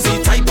 girl, is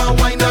the type of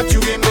wine that you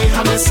give me,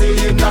 and I'm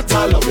saying that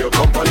I love your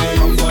company,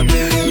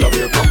 love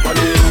your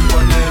company.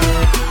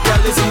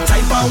 Girl, is the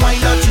type of wine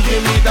that you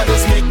give me that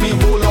just make me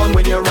hold on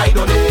when you ride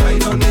on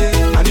it,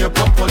 and you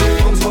pump on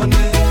it.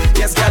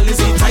 Yes, girl, is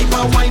the type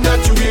of wine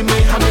that you give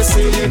me, and I'm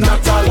saying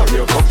that I love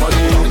your company,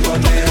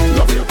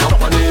 love your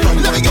company.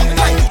 Let me go,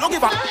 don't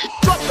give up.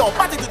 Drop your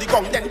body to the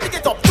gong, then pick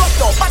it up. Drop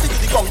your body to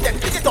the gong, then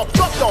pick it up.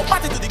 Drop your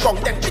body to the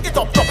gong, then pick it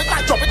up. Drop it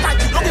like, don't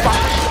give up.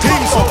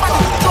 Drop your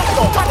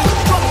body.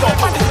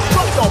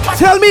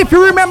 Tell me if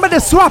you remember the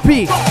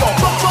Swappy.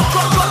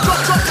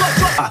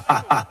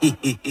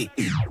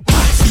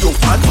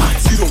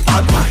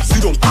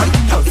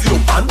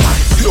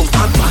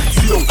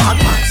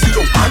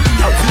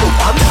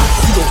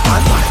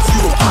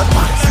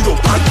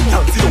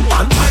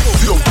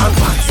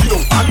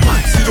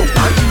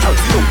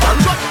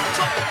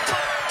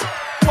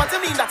 What do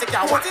you mean that it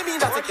can? What do you mean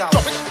that it can?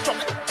 Drop it.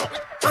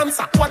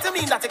 Answer. What do you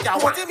mean that it can?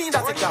 What do you mean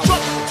that it can?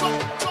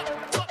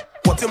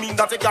 What do you mean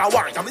that it can?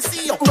 Why? Can we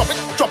see you? Drop it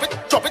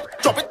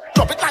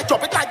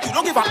like you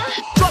don't give up.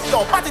 Drop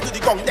your body to the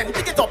gong, then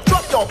pick it up.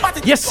 Drop your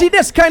body. You see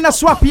this kind of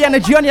Swappy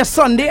energy on your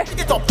Sunday? Pick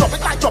it up. Drop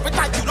it like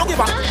you don't give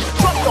up.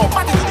 Drop your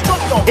body to the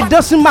gong. It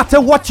doesn't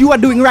matter what you are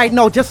doing right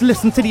now, just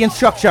listen to the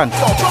instructions.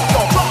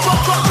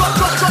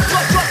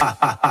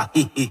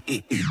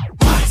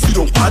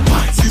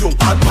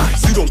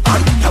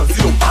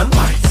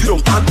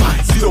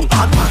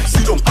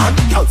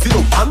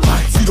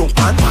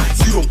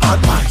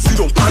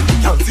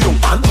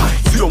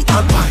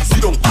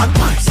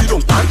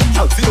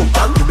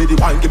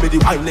 Give me the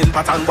wine in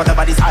pattern,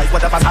 whatever the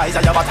size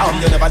of your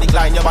bottom. You never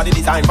decline, your body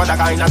designed for the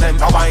kind of them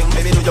for wine.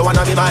 Baby, do you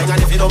wanna be mine?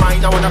 And if you don't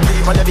mind, I wanna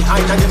play for the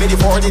behind. And give me the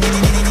 4,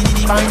 divine.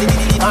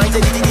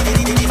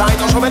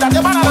 Don't show me that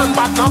you're better than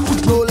back now.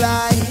 No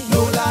lie,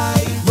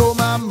 no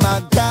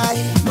mama guy,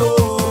 no.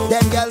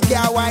 Them girl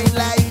can't wine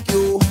like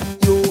you,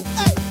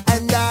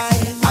 and I,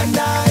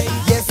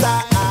 yes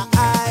I.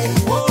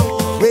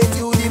 Rate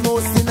you the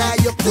most in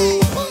your play.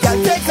 Girl,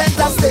 take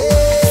center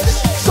stage,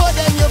 show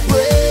them your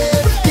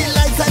brave. The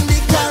lights and the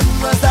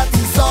cameras, that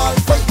is all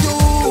for you.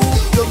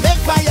 You make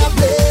fire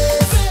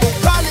blaze, they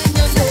calling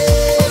your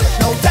name.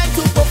 No time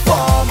to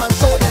perform and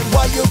show them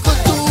what you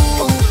could do.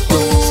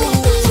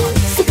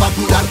 Super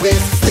cool and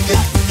waist, stick it,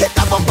 hit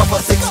that bumper for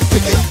 6,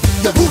 pick it.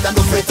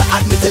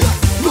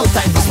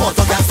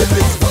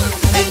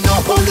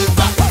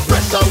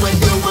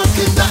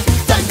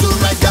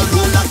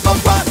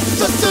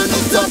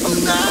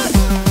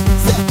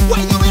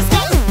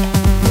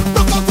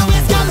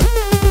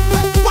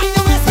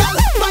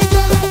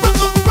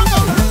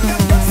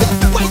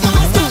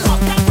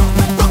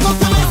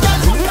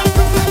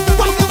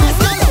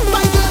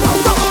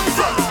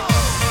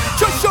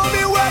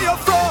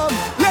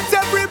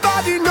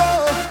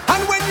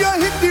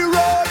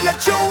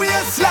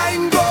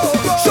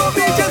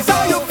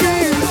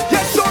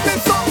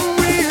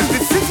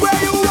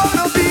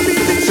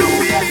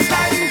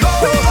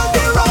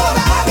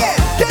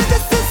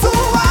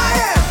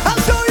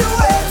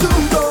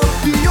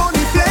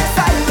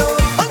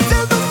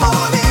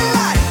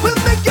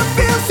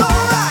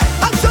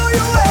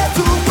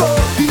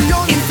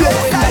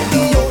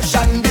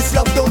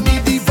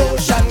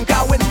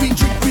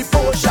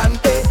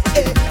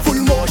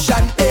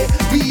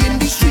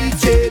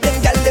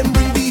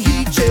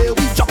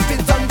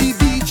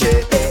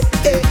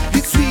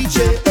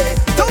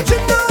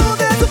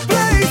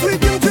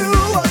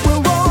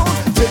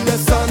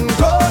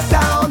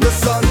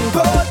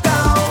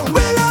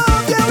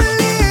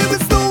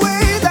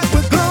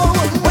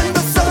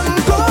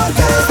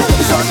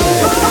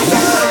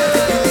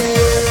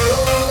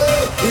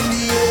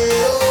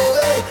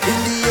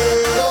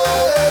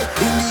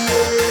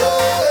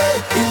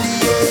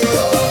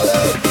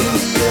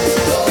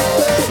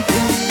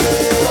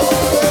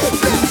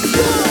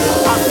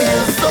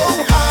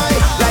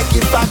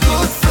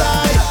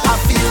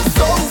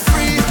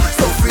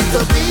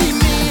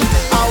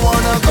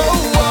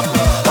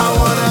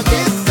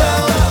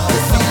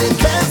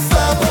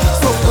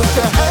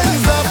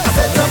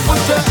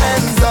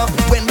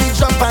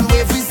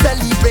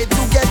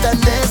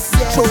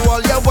 So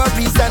all your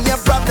worries and your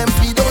problems,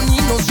 we don't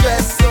need no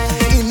stress.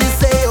 In this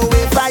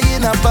AOA,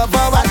 flying above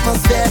our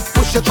atmosphere.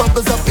 Push your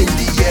troubles up in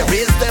the air,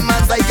 raise them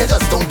hands like you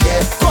just don't care.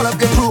 Call up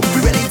your crew,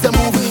 we ready to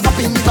move. Up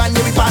in the van,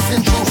 yeah, we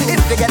passing through.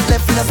 If they get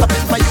left, we not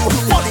stopping for you.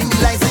 Fall in the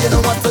line so you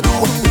know what to do.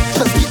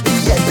 Just keep the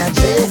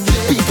energy,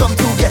 we come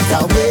to get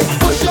away.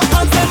 Push your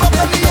hands up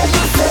in the air,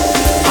 you say.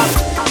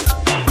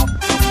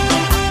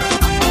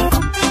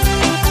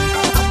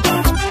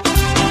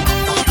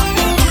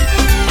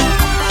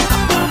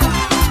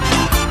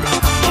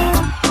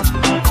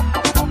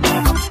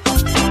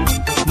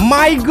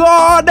 My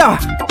God!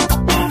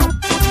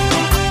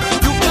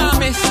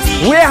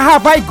 Where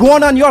have I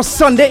gone on your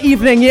Sunday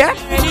evening, yeah?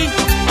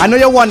 I know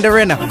you're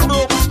wondering.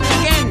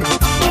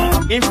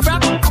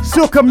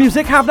 Soca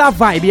music have that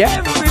vibe,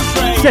 yeah?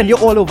 Send you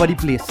all over the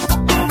place.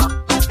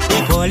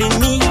 They calling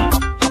me,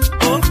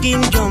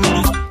 walking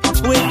jumbly,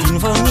 waiting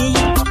for me.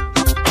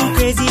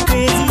 Crazy,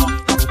 crazy,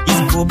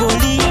 it's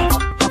boboli,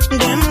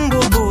 them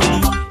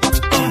boboli.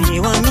 Come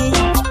here want me,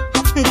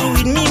 do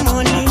with me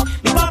money.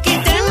 Me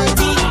pocket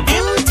empty,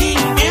 empty,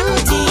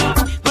 empty.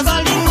 But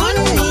all the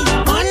money,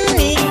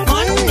 money,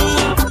 money.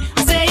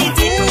 I say it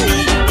in the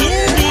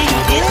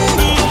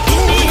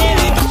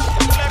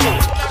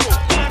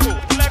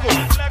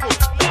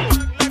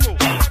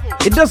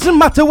It doesn't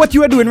matter what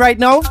you are doing right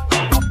now.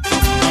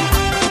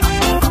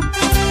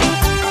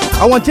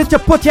 I want you to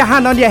put your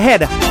hand on your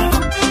head.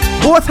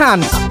 Both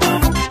hands.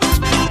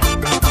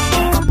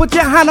 Put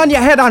your hand on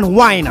your head and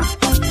whine.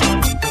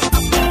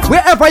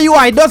 Wherever you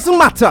are, it doesn't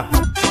matter.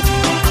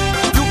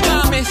 You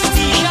can't miss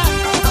Tisha.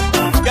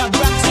 Your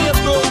back to your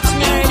brooks,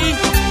 Mary.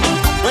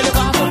 Well, you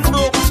have a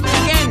brooks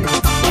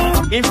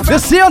again.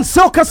 This here on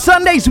Soca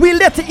Sundays, we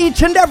lit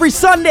each and every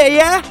Sunday,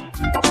 yeah?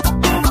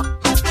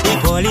 They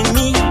calling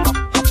me,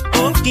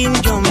 walking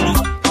jumbly,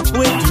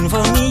 waiting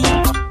for me.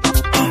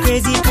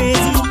 Crazy,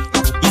 crazy,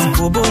 it's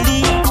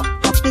boboli,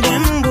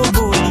 them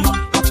boboli.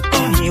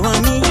 Come here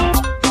want me,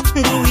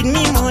 do with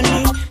me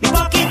money. Me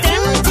pocket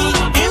empty,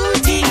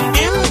 empty,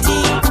 empty.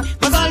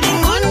 But all the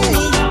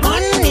money,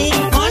 money,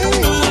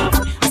 money.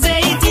 I say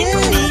it in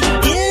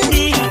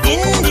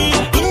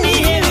the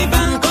heavy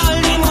bank, all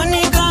the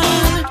money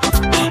gone.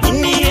 In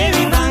the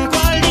heavy bank,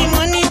 all the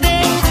money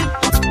dead.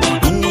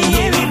 In the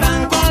heavy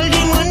bank, all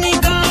the money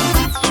gone.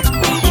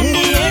 In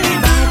the heavy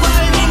bank,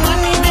 all the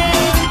money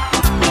dead.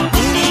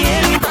 In the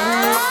heavy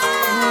bank.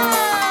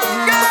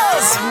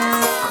 Girls,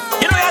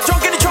 you know you're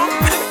drunk in the trunk.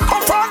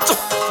 Come front.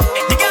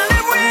 The girl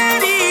them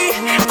ready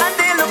and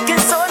they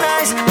looking so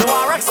nice. The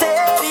war rock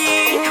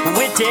steady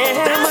with them.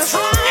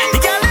 The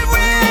girl them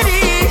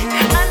ready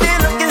and they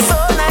looking so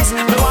nice.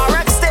 The war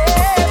rock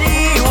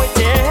steady with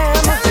them.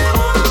 Tell them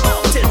all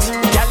about it.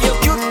 Girl, you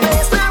cute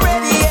face not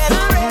ready yet.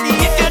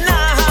 If you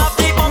not have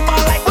the bumper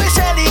like we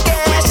Shelly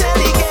get.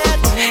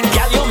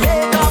 Girl, your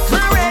makeup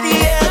not ready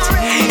yet.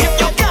 If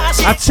you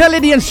got I tell you,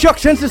 the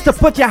instructions is to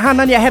put your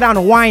hand on your head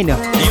and whine. your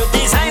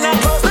designer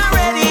clothes not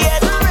ready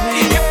yet.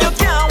 If you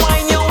can't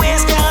wind your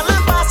waist, girl,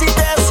 and pass it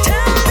test.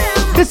 Tell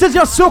them This is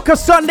your Soca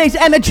Sundays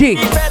energy.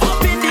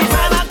 up in the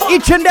van and go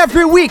Each and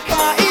every week.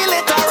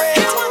 illiterate.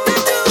 Here's what they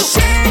do.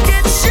 Shake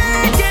it,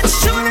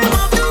 show them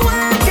how to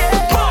work it.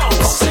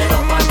 Bounce it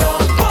up and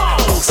down,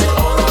 bounce it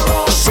all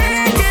around.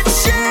 Shake it,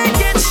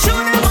 show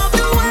them how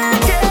to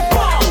work it.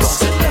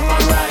 Bounce it left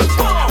and right,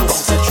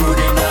 bounce it through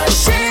the night.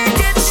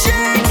 Shake it,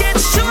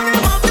 show them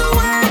how to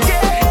work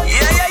it.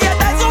 Yeah,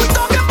 that's what we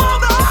talking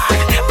about.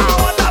 I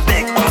want a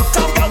big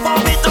bottom girl for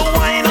me to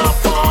wind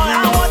up on.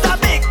 I want a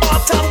big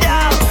bottom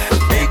girl.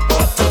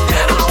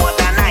 I want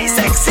a nice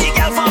sexy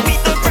girl for me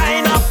to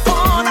grind up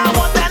on. I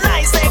want a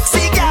nice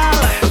sexy girl.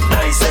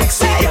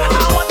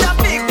 I want a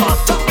big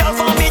bottom girl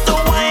for me to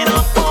wind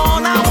up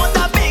on. I want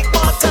a big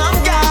bottom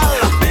girl.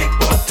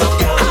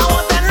 I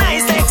want a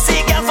nice sexy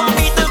girl for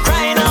me to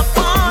grind up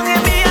on.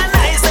 Give me a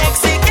nice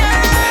sexy girl.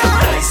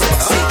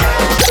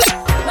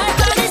 My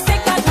body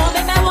sick at home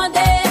and I one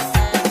day.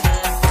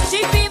 She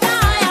fever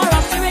high or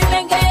up to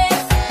Rimenge.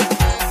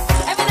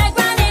 Every night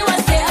granny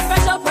was there, a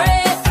special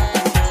prayer.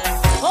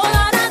 Hold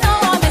on, I know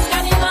I'm Miss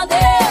Granny all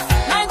day.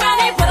 My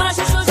granny put on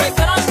she shoes, she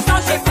put on she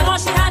socks, she put on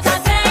she hat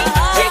and thing.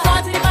 She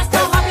gone to the bus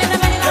stop, hop in the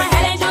bed in her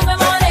head and jump in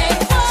morning.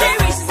 She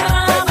reaches for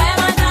her by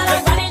my dad,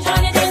 her granny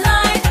joining the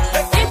line.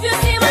 If you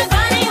see my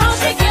granny, how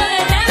she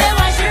killing them,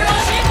 why she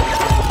rushing?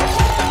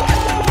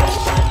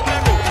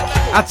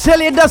 I tell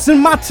you, it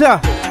doesn't matter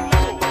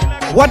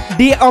what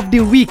day of the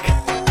week.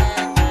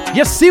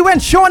 You see when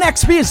Sean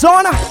XP is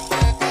on?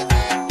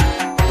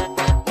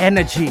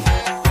 Energy.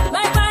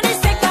 My granny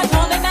sick at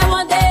home and I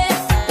one day.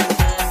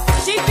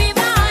 She fever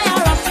high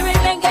or up to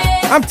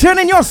Rimenge. I'm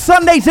turning your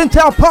Sundays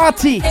into a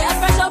party. A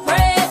special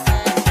prayer.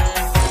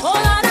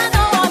 Hold on, I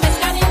know I'm Miss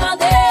Granny all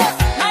day.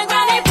 My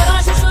granny put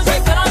on she shoes, she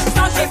put on she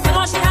socks, she put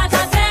on she hat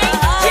and thing.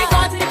 She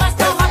gone to the bus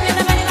stop, hop in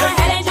the bed in her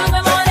head and jump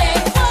in morning.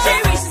 She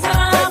reaches for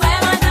her by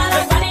my dad,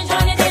 her granny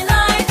joining the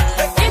line.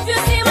 If you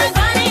see my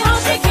granny, how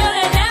she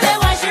killing them, and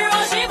why she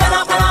roll, she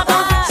ba-da-ba-da-ba.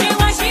 She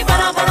why she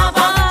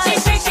ba-da-ba-da-ba. She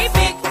shake, she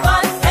big,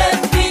 but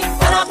heavy,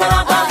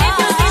 ba-da-ba-da-ba. If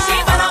you see she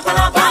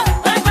ba-da-ba-da-ba,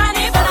 my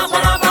granny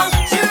ba-da-ba-da-ba.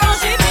 She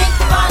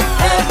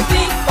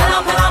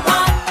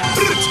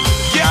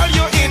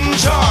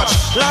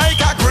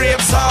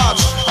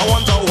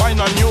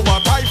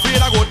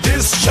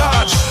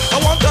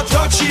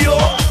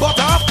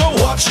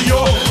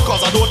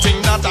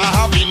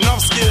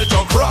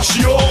crush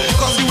you.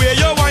 Cause the way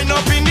you wind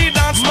up in the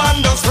dance,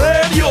 man, just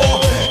afraid you.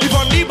 If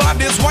on the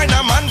baddest wine,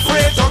 a man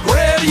afraid to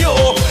grade you.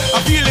 I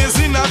feel it's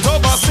in a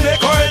tub of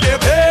snake oil, they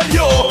paid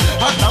you.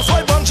 And that's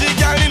why bunchy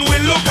girl in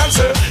will look and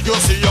say, you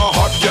see your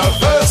hot girl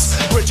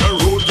first, with your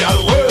rude girl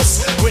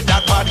worse, with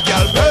that bad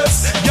girl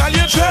best. Girl,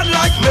 you tread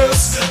like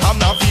mess. I'm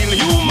not feel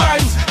you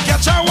mind.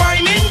 Catch a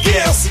wine in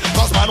case.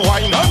 Cause man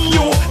wine on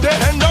you, they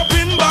end up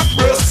in back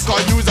breast.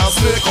 Cause use a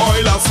snake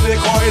oil, a snake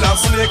oil, a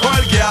snake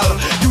oil girl.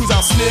 Use a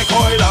snake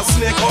oil, a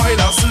snake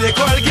oil, a snake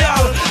oil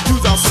girl.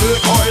 Use a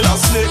snake oil, a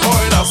snake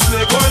oil, a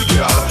snake oil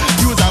girl.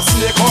 Use a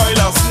snake oil,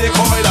 a snake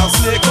oil, a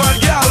snake oil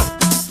girl.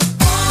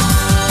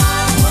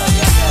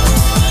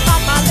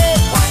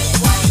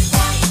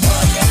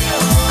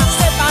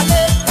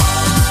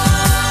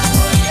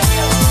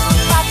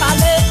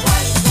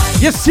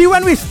 You see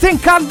when we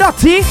stink and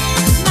dirty?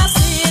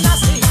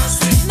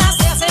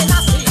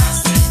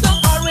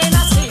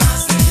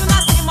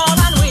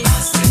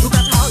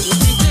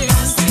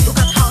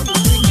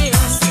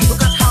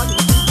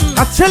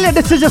 I tell you,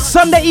 this is just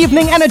Sunday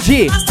evening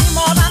energy.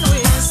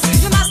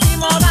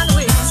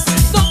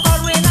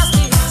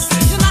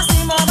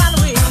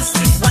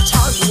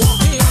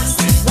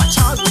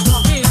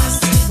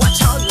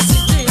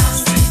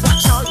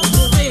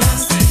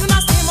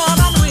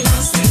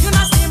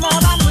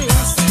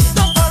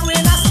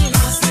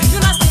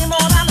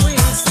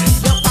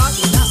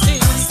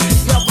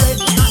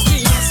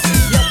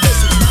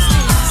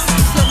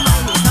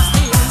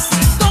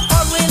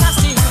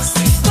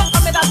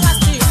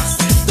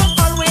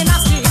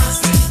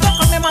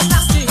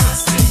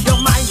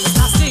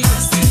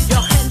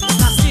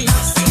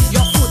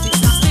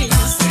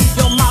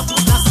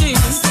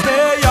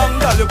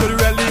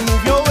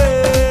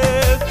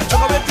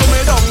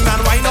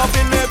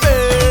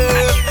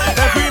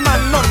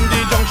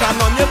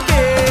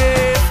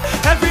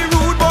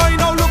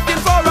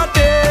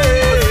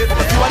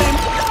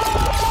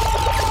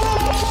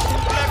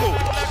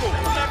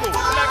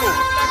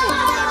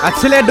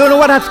 Actually, I don't know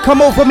what has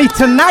come over me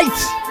tonight,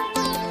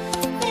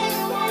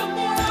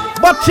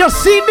 but you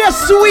see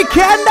this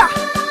weekend.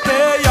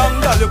 Hey, young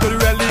girl, you could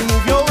really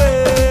move your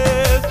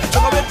waist.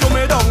 Chuck a bit to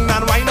me down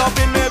and wind up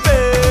in my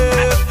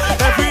face.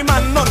 Every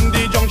man on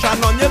the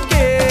junction on your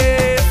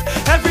case.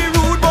 Every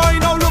rude boy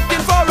now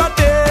looking for a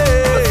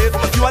taste.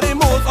 You are the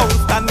most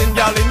outstanding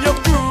girl in your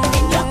crew.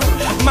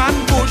 Man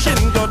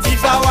pushing your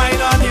teeth a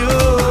wine on you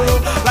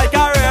like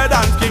a red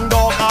and king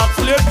dog heart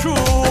slip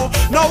through.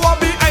 Now I'm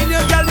behind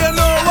you, girl, you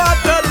know what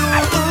to do.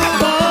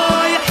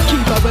 Boy,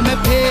 keep up with my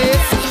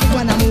pace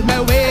when I move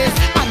my waist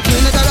and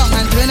turn it around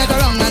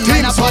and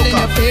when I fall in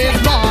your face,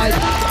 boy.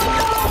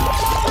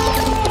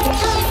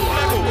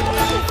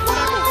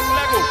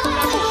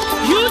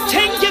 You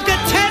think you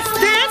could test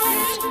this?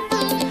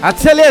 I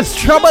tell you, it's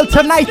trouble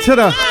tonight,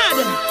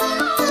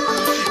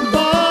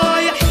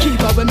 Boy,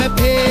 keep up with my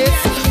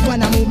pace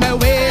when I move my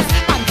waist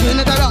and turn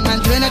it around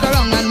and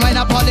when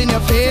I fall in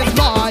your face,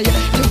 boy.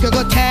 Think you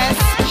could test?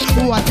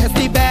 Who I test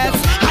the best?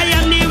 I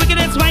am the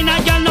wickedest wine, I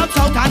am not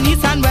south and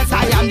east and west.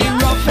 I am the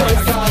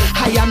roughest,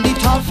 I am the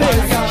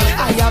toughest,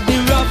 I have the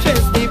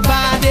roughest, the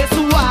baddest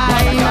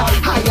wine.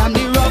 I am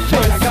the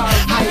roughest,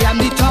 I am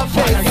the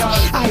toughest,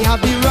 I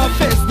have the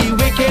roughest, the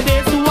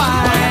wickedest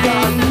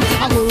wine.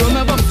 I go roll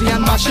my bumpsy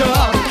and mash her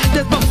up.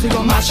 This bumpsy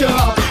gon' mash her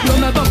up. Roll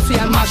my bumpsy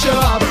and mash her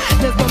up.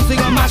 This bumpsy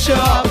gon' mash her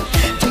up.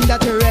 Think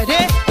that you're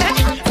ready?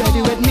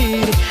 Ready with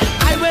me?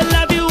 I will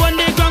love you on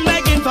the ground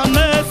begging for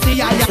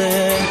mercy.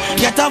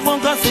 Get a phone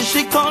call, say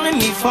she calling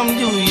me from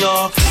New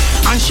York,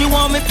 and she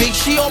want me pick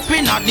she up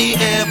in at the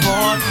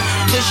airport.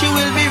 Say she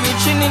will be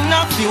reaching in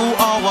a few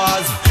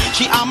hours.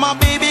 She am my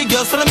baby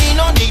girl, so me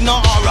no need no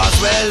hours.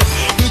 Well,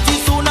 pretty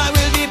soon I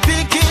will be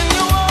picking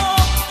you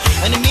up.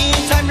 In the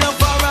meantime, love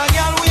for a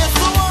girl we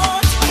so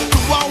what? Do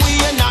what we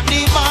in at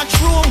the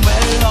bathroom,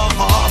 well love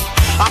up.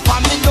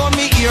 Upon me door,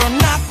 me ear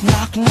knock,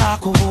 knock,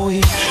 knock,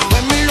 boy.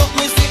 When me look,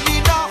 me see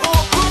the door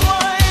open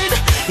wide.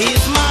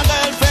 It's my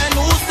girlfriend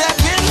who step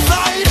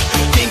inside,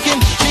 thinking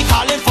she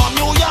calling from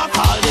New York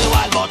all the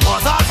while, but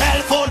was a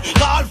cell phone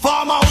call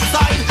from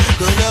outside.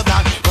 Girl, you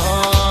got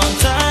one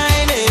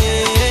time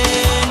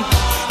in,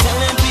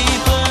 telling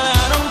people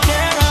I don't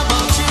care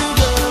about you,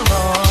 girl.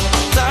 Wrong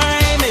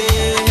time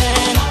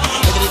in.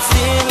 If it's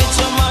stay with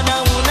your mother,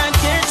 will not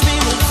catch me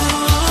with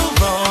two.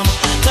 Wrong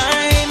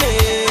time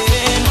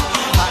in.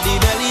 I the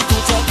belly to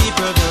tell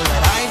people, girl,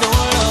 that I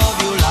don't love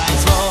you like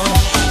wrong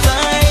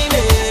time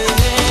in.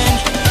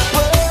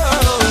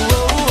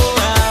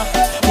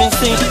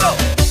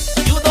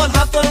 You don't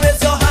have to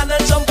raise your hand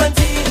and jump and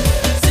tea.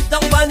 Sit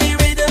down on the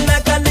rhythm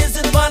like a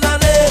lizard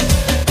banana.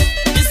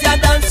 This your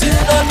dance, you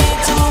don't need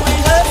to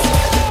rehearse.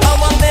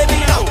 Come on, baby,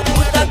 now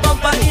put that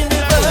bumper in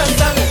reverse.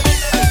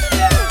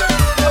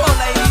 Come on,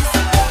 ladies,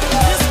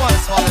 this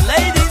one's for the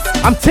ladies.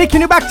 I'm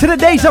taking you back to the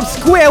days of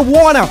Square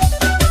Warner.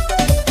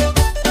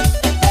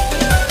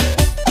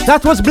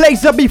 That was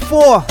Blazer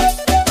before.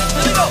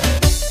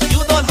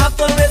 You don't have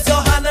to raise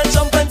your hand and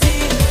jump and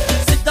tea.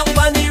 Sit down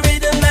on the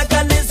rhythm like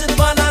a lizard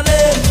banana.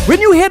 When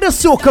you hear the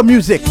soca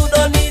music, You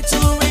don't need to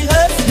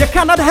rehearse. You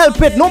cannot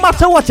help it. No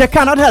matter what, you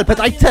cannot help it.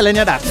 I'm telling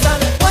you that.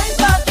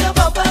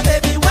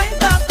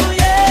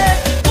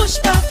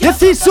 You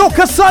see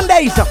Soca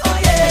Sundays.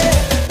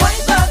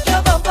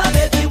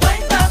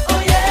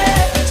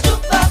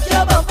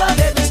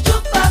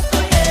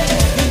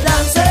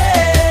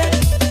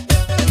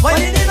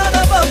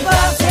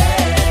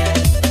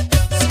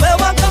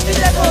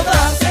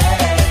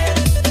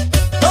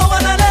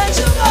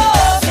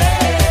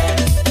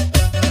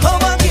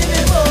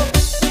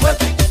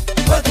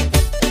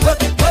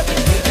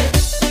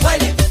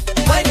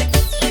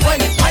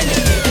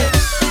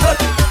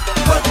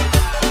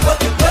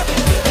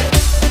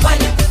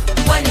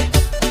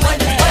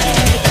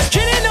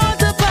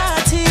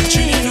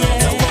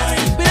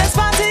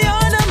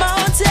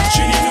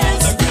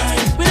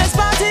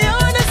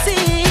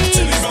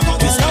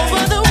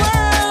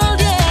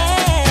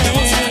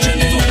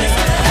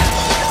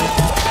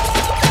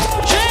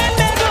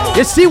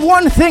 You see,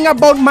 one thing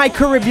about my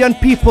Caribbean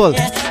people,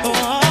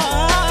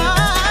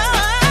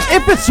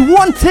 if it's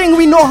one thing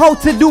we know how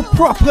to do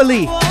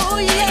properly,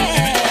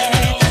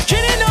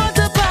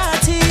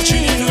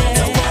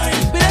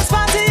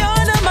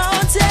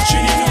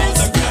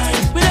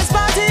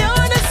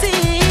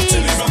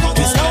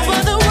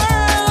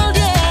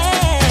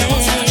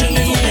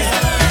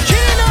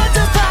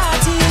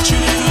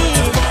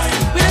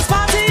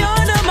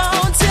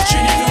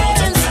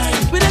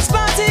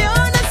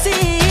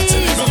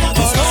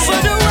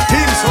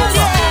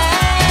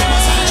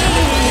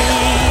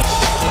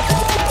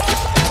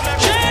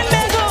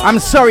 I'm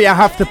sorry, I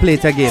have to play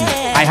it again.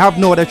 I have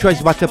no other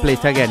choice but to play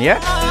it again, yeah?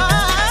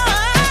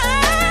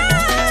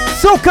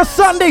 Soca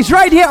Sundays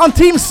right here on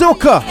Team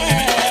Soca.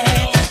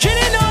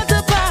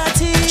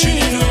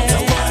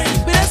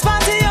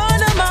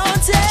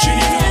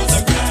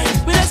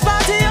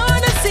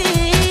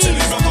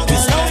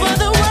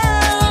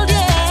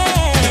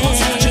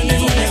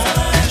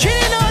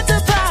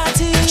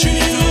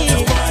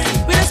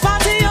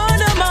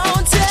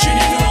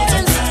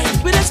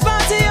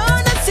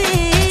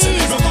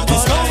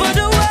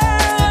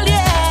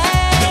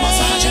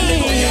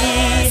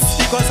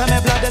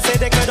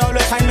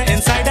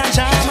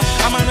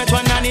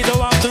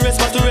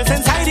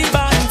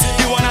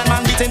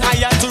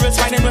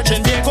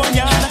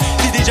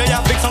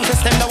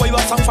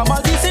 From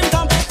all these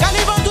symptoms,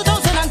 Carnival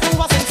 2002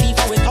 was in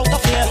FIFA without a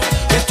fear.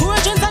 With 2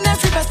 agents and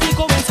every best we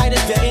go inside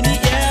it, we're in the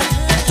air.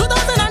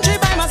 2003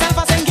 by myself,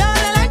 I sing, girl,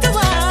 I like the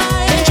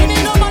wine.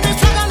 Chilling up on the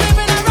flag and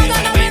living a rag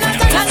and I'm in a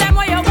tell them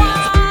what you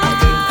want.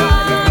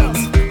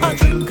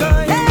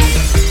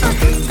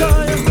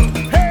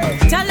 Hey,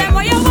 tell them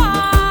what you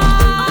want.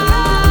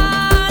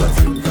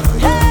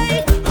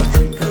 Hey,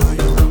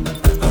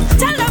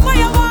 tell them what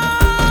you want.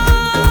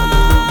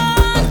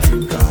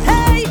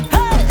 Hey,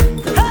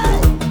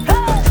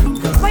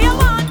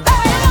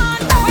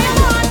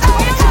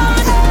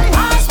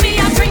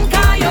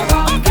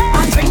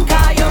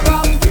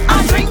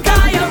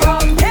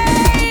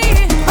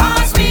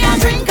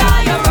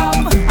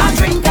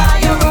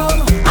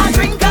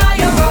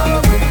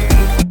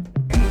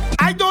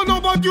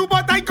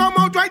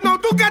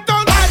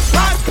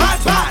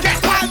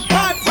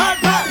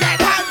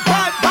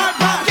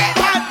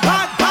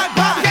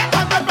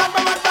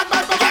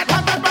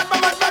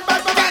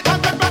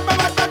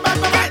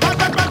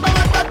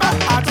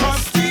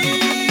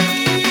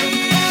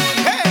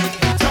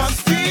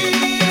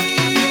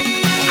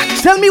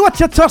 Tell me what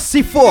you're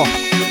thirsty for.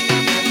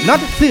 Not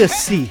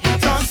thirsty.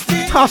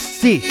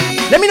 Thirsty.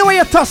 Let me know what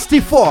you're thirsty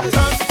for.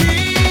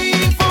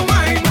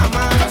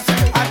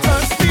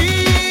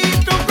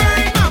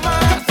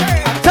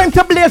 Time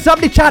to blaze up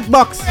the chat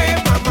box.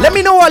 Let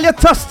me know what you're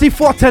thirsty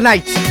for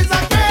tonight.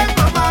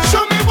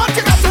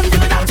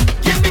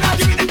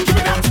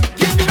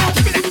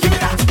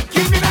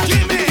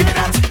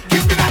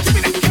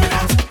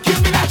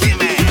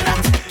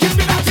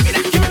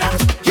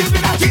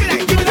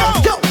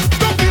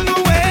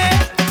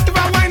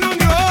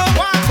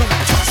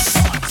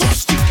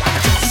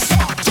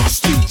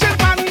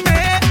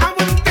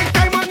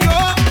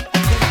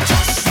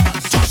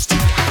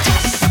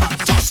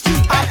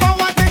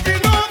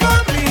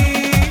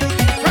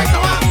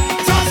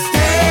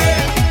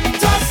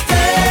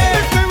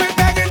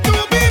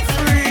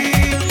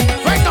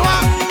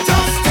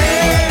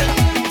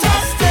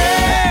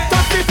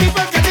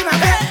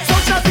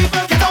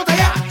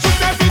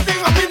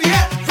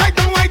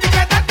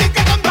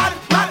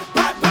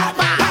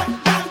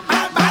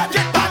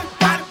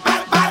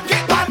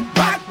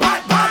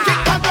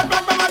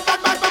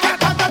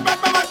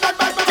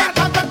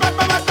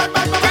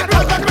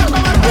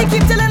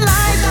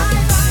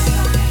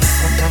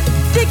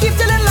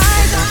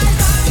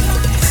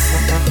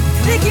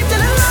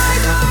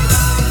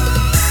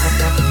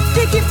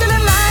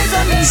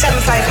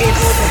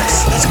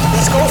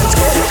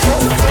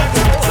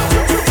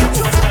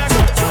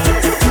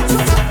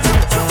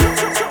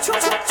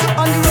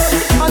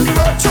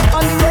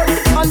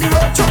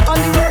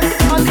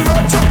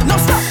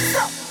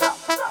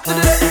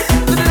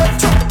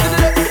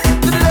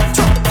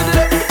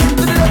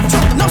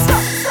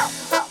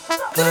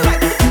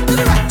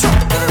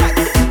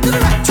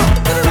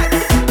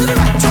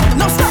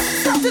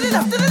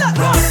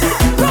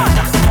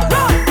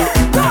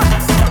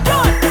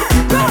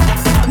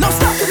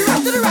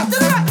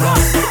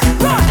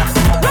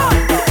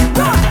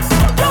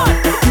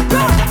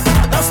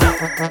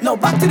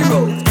 the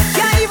road.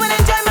 Can't even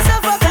enjoy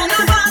myself for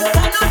carnival.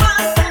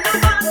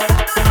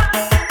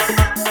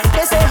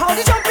 They say how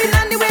the jumping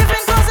and the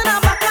waving goes in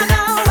our back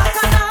now.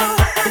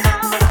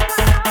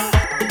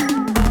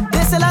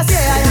 They say last year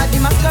I had the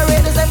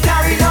masqueraders them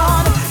carried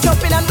on,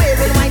 jumping and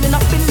waving, winding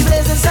up in the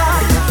blazing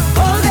sun.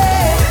 All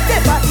day, they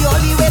party all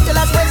the way till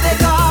as Wednesday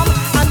come.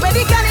 And when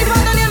they can't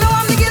even, then you know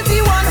I'm the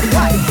guilty one.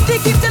 Why? They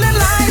keep telling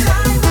lies.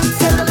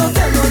 Tell no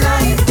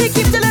lie. They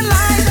keep telling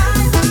lies.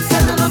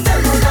 Tell no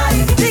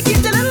lie. They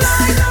keep telling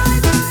lies.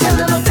 Tell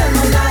no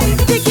lie.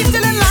 They keep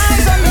telling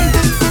lies on me.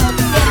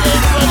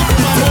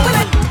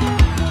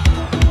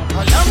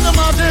 I am the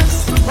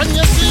maddest. When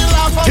you see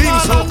laugh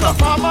about the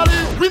family,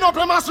 we no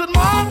play mass with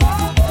man.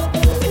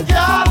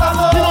 Yeah,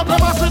 we no play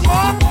mass with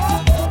man.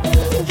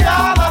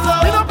 Yeah,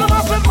 we no play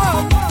mass with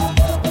man.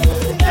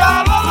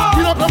 Yeah,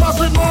 we no play mass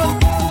with man.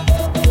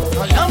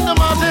 I am the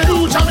maddest. You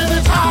jamming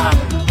it hard,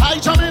 I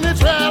jamming it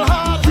real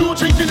hard. You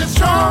drinking it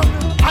strong,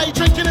 I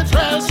drinking it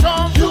real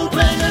strong. You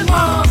playing in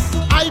mass,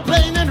 I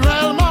playing in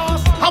real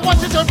mass. I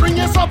want you to bring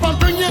us up and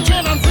bring your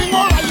chain and sing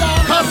all I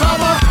am. 'Cause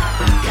I'm a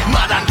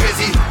Mad and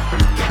crazy,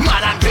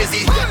 mad and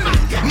crazy,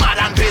 mad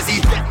and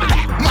crazy,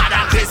 mad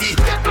and crazy,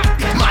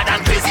 mad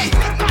and crazy,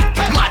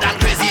 mad and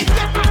crazy,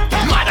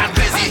 mad and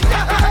crazy.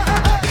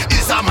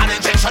 It's a man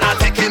injection I'm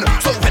taking,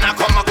 so when I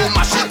come I go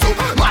mash it too.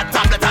 Mad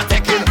tablet I'm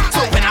taking,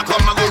 so when I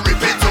come I go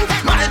rip it too.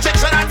 Man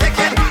injection I'm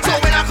taking, so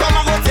when I come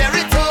I go tear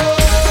it too.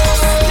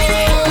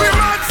 We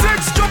mad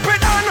six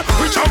jumping on,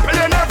 we jumping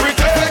in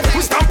everything,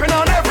 we stomping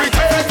on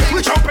everything,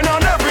 we jumping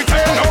on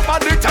everything.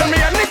 Nobody tell me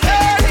anything.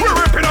 We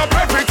ripping up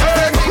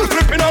everything, we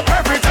flipping up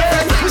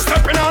everything, we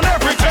stepping on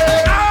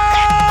everything.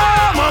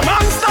 I'm a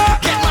monster.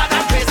 Get mad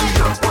and crazy,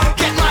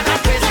 get mad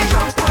and crazy,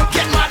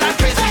 get mad and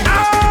crazy.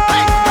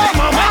 I'm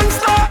a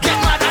monster. Get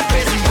mad and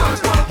crazy,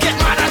 get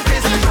mad and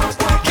crazy,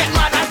 get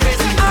mad and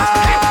crazy.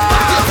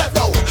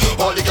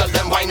 All the girls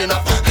them winding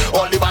up,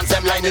 all the bands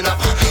them lining up,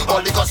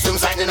 all the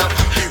costumes signing up,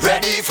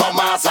 ready for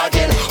mass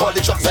again. All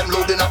the trucks them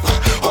loading up,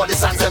 all the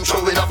sands them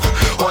throwing up,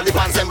 all the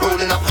bands them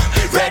rolling up,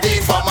 ready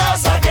for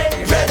mass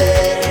again.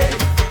 Ready,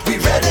 we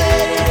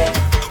ready,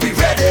 we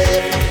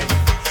ready,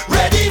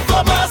 ready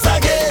for mass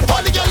again.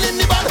 All the girls in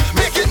the band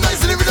making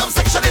noise in the rhythm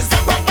section is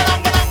bang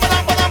bang bang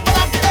bang bang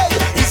bang bang.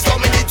 He's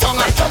coming the tongue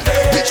like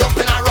we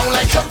jumping around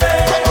like come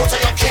out of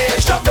your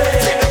cage,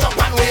 take the jump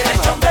and wait like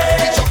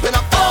we jumping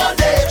up all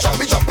day,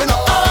 jumping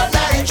up all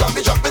night,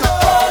 jumping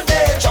up all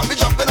day, jumping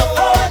up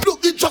all night.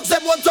 Look the trucks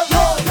them want to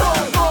roll,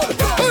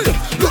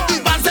 look the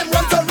bands them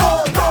want to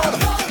roll,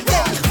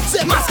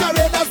 say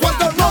masqueraders want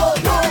to roll,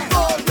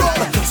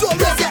 so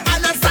raise your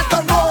hand and start to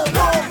roll,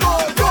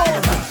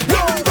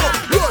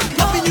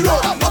 up in the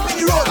road, up in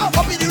the road,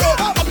 up in the road,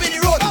 up in the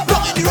road,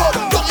 rock in the road,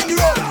 rock in the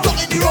road, rock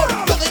in the road,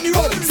 rock in the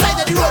road, side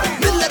of the road,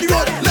 middle of the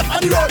road, left of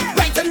the road,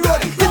 right of the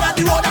road, middle of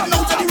the road, and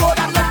out of the road,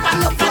 and up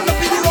and up and up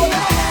in the road.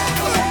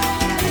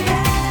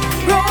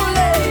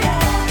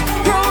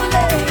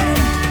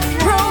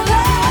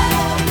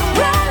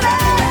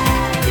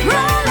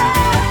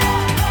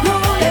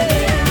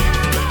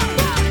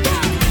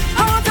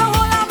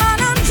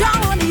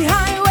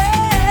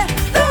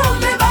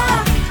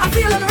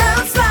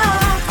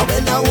 And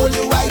when I hold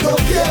you, I don't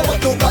care what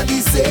nobody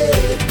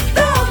say.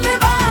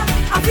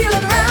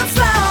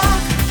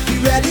 We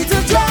ready to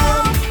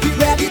jump, we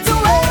ready to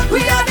wave. We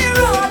are the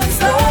rolling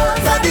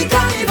stones at the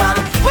carnival.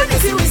 When you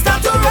see we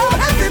start to roll,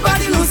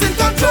 everybody losing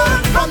control.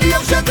 From the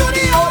ocean to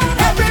the ocean,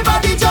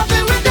 everybody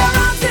jumping with their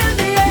arms in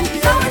the air.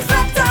 So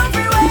respect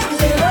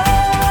everywhere.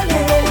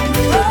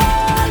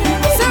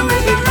 So we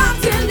be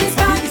rocked in the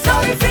sky, so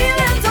we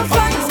feeling so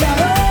fine.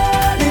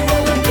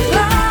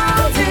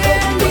 Rocked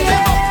in the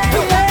air.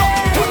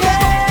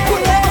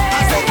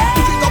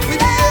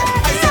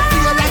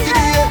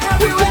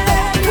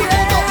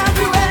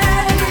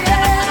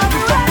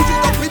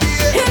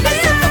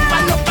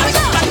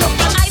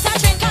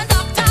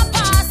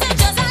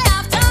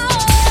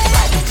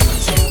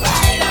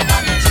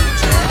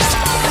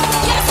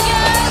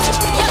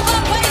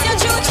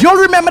 You'll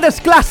remember this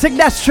classic,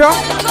 that's true.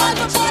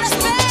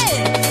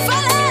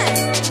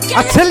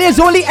 I tell you, it's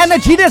only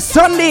energy this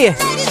Sunday.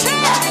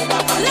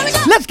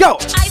 Let's go.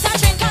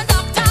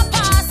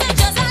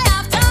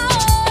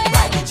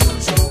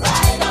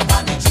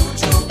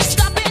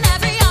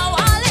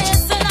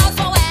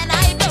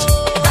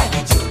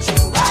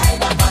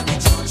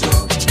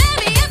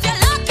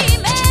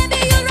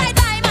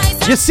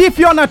 You see, if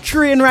you're on a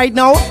train right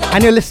now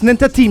and you're listening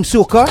to Team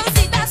Soca,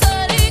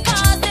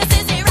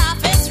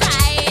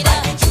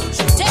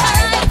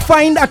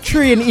 find a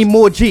train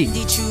emoji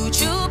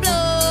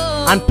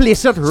and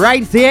place it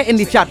right there in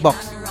the chat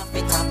box.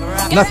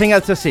 Nothing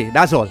else to say,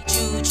 that's all.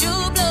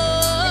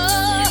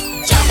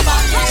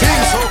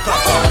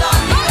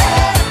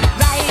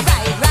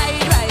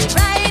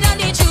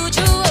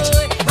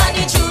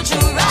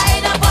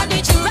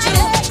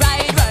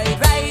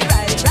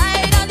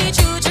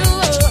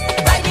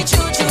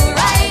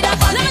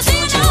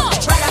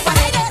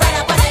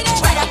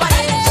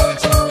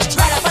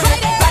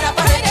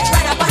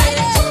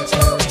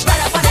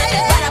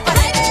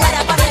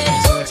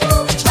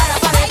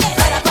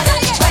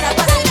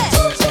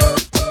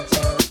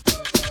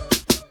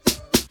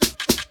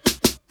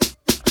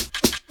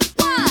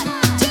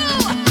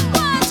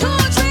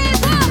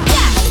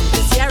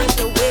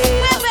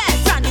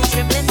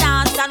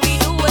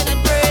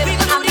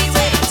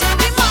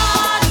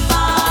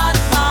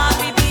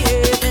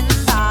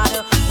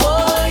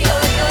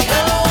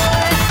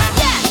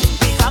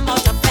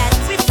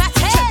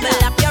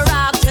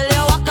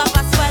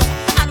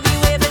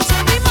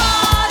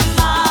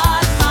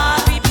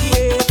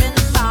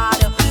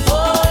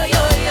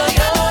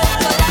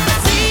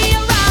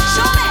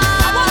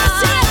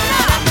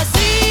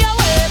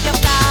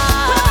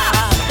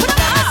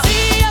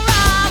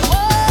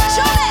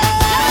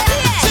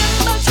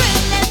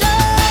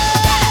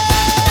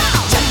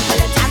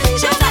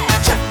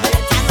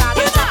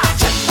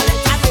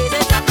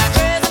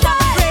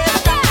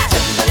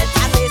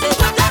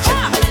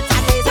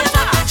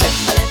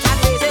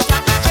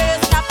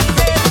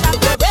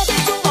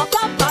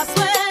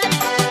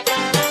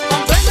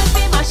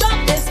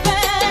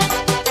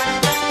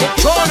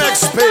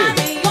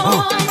 happy.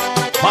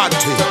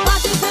 Party.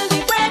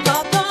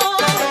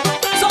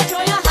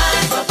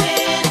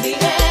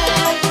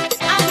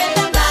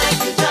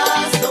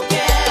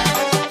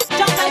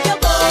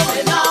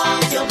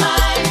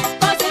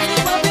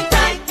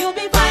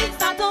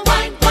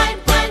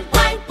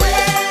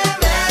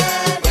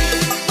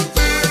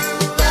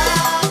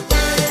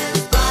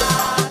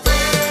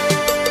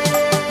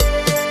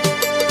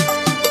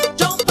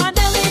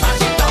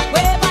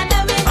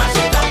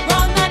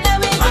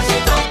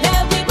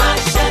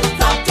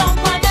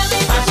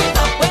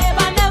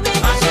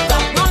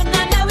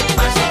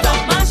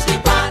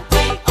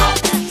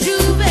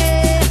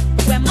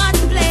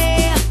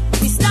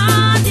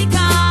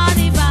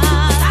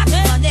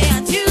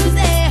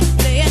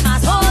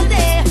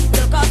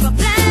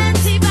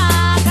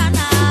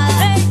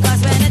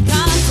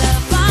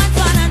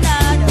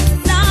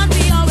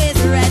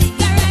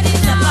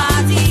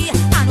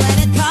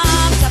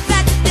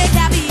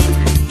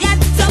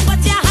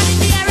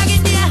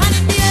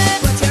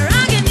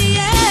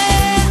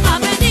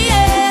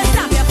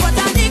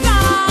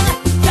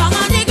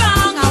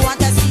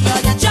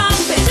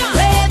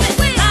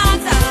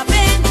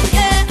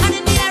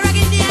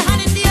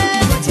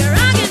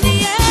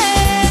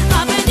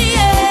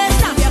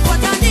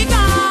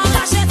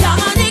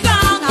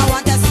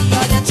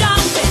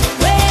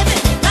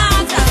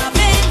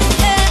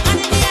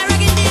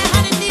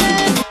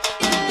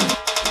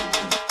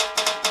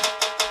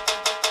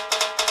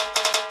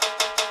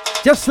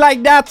 Just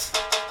like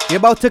that, we're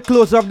about to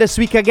close off this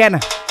week again.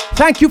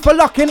 Thank you for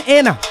locking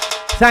in.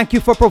 Thank you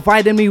for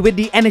providing me with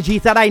the energy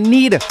that I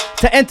need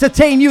to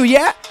entertain you,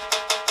 yeah?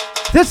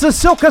 This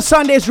is Soca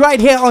Sundays right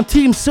here on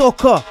Team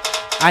Soca.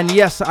 And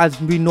yes,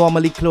 as we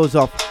normally close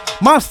off,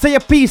 master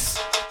your peace,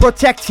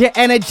 protect your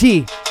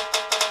energy.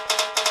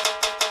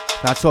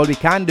 That's all we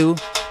can do.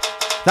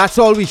 That's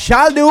all we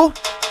shall do.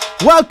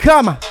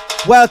 Welcome,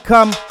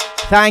 welcome,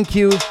 thank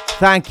you,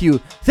 thank you.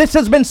 This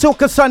has been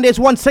Soca Sundays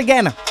once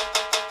again.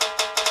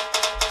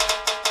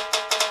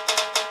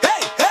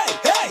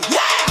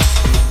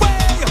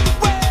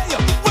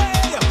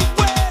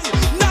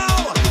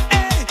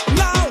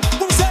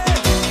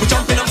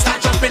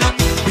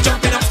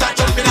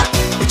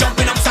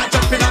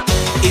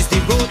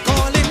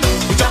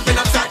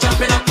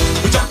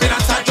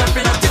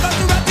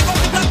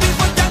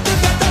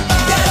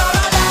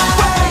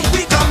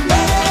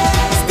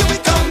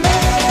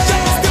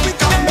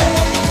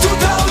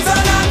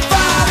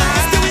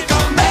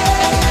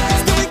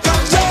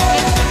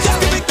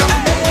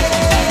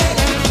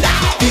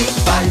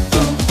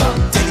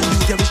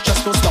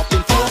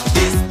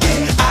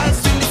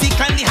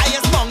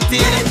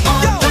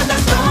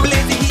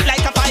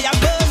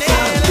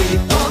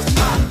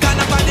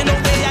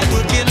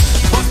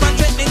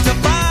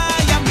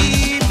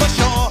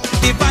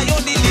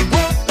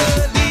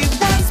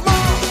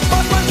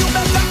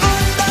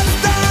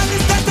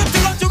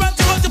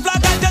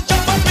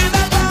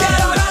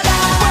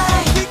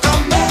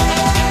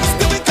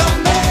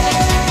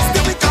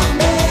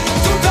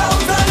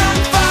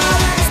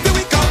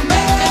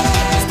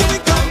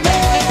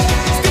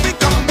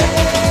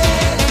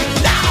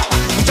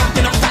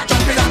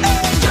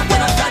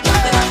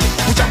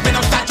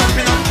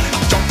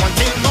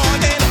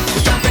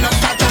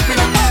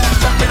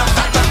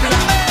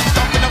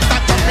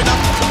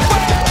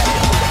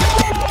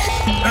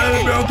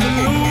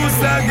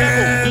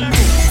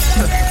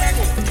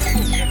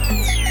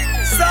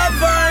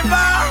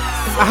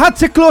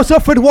 To close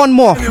off with one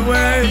more. You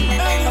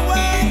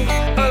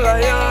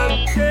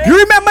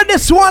remember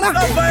this one?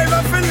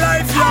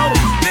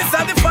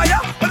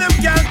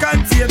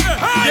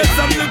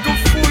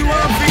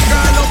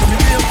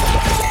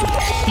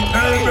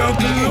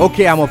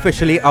 Okay, I'm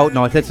officially out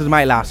now. This is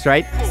my last,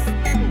 right?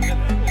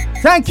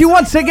 Thank you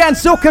once again,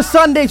 Soca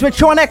Sundays with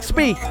Sean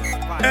XP.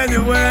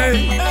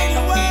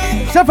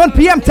 7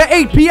 p.m. to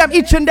 8 p.m.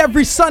 each and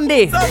every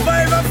Sunday.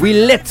 We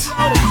lit.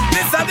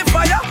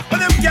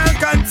 Can't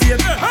contain.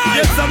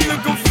 Yes, some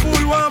little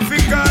fool want to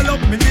call up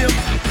my name.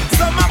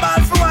 Some are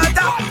bad for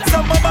water,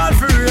 some are bad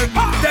for rain.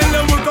 Tell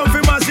them we'll come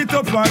for mash it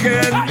up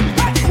again.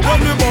 When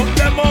we buck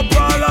them up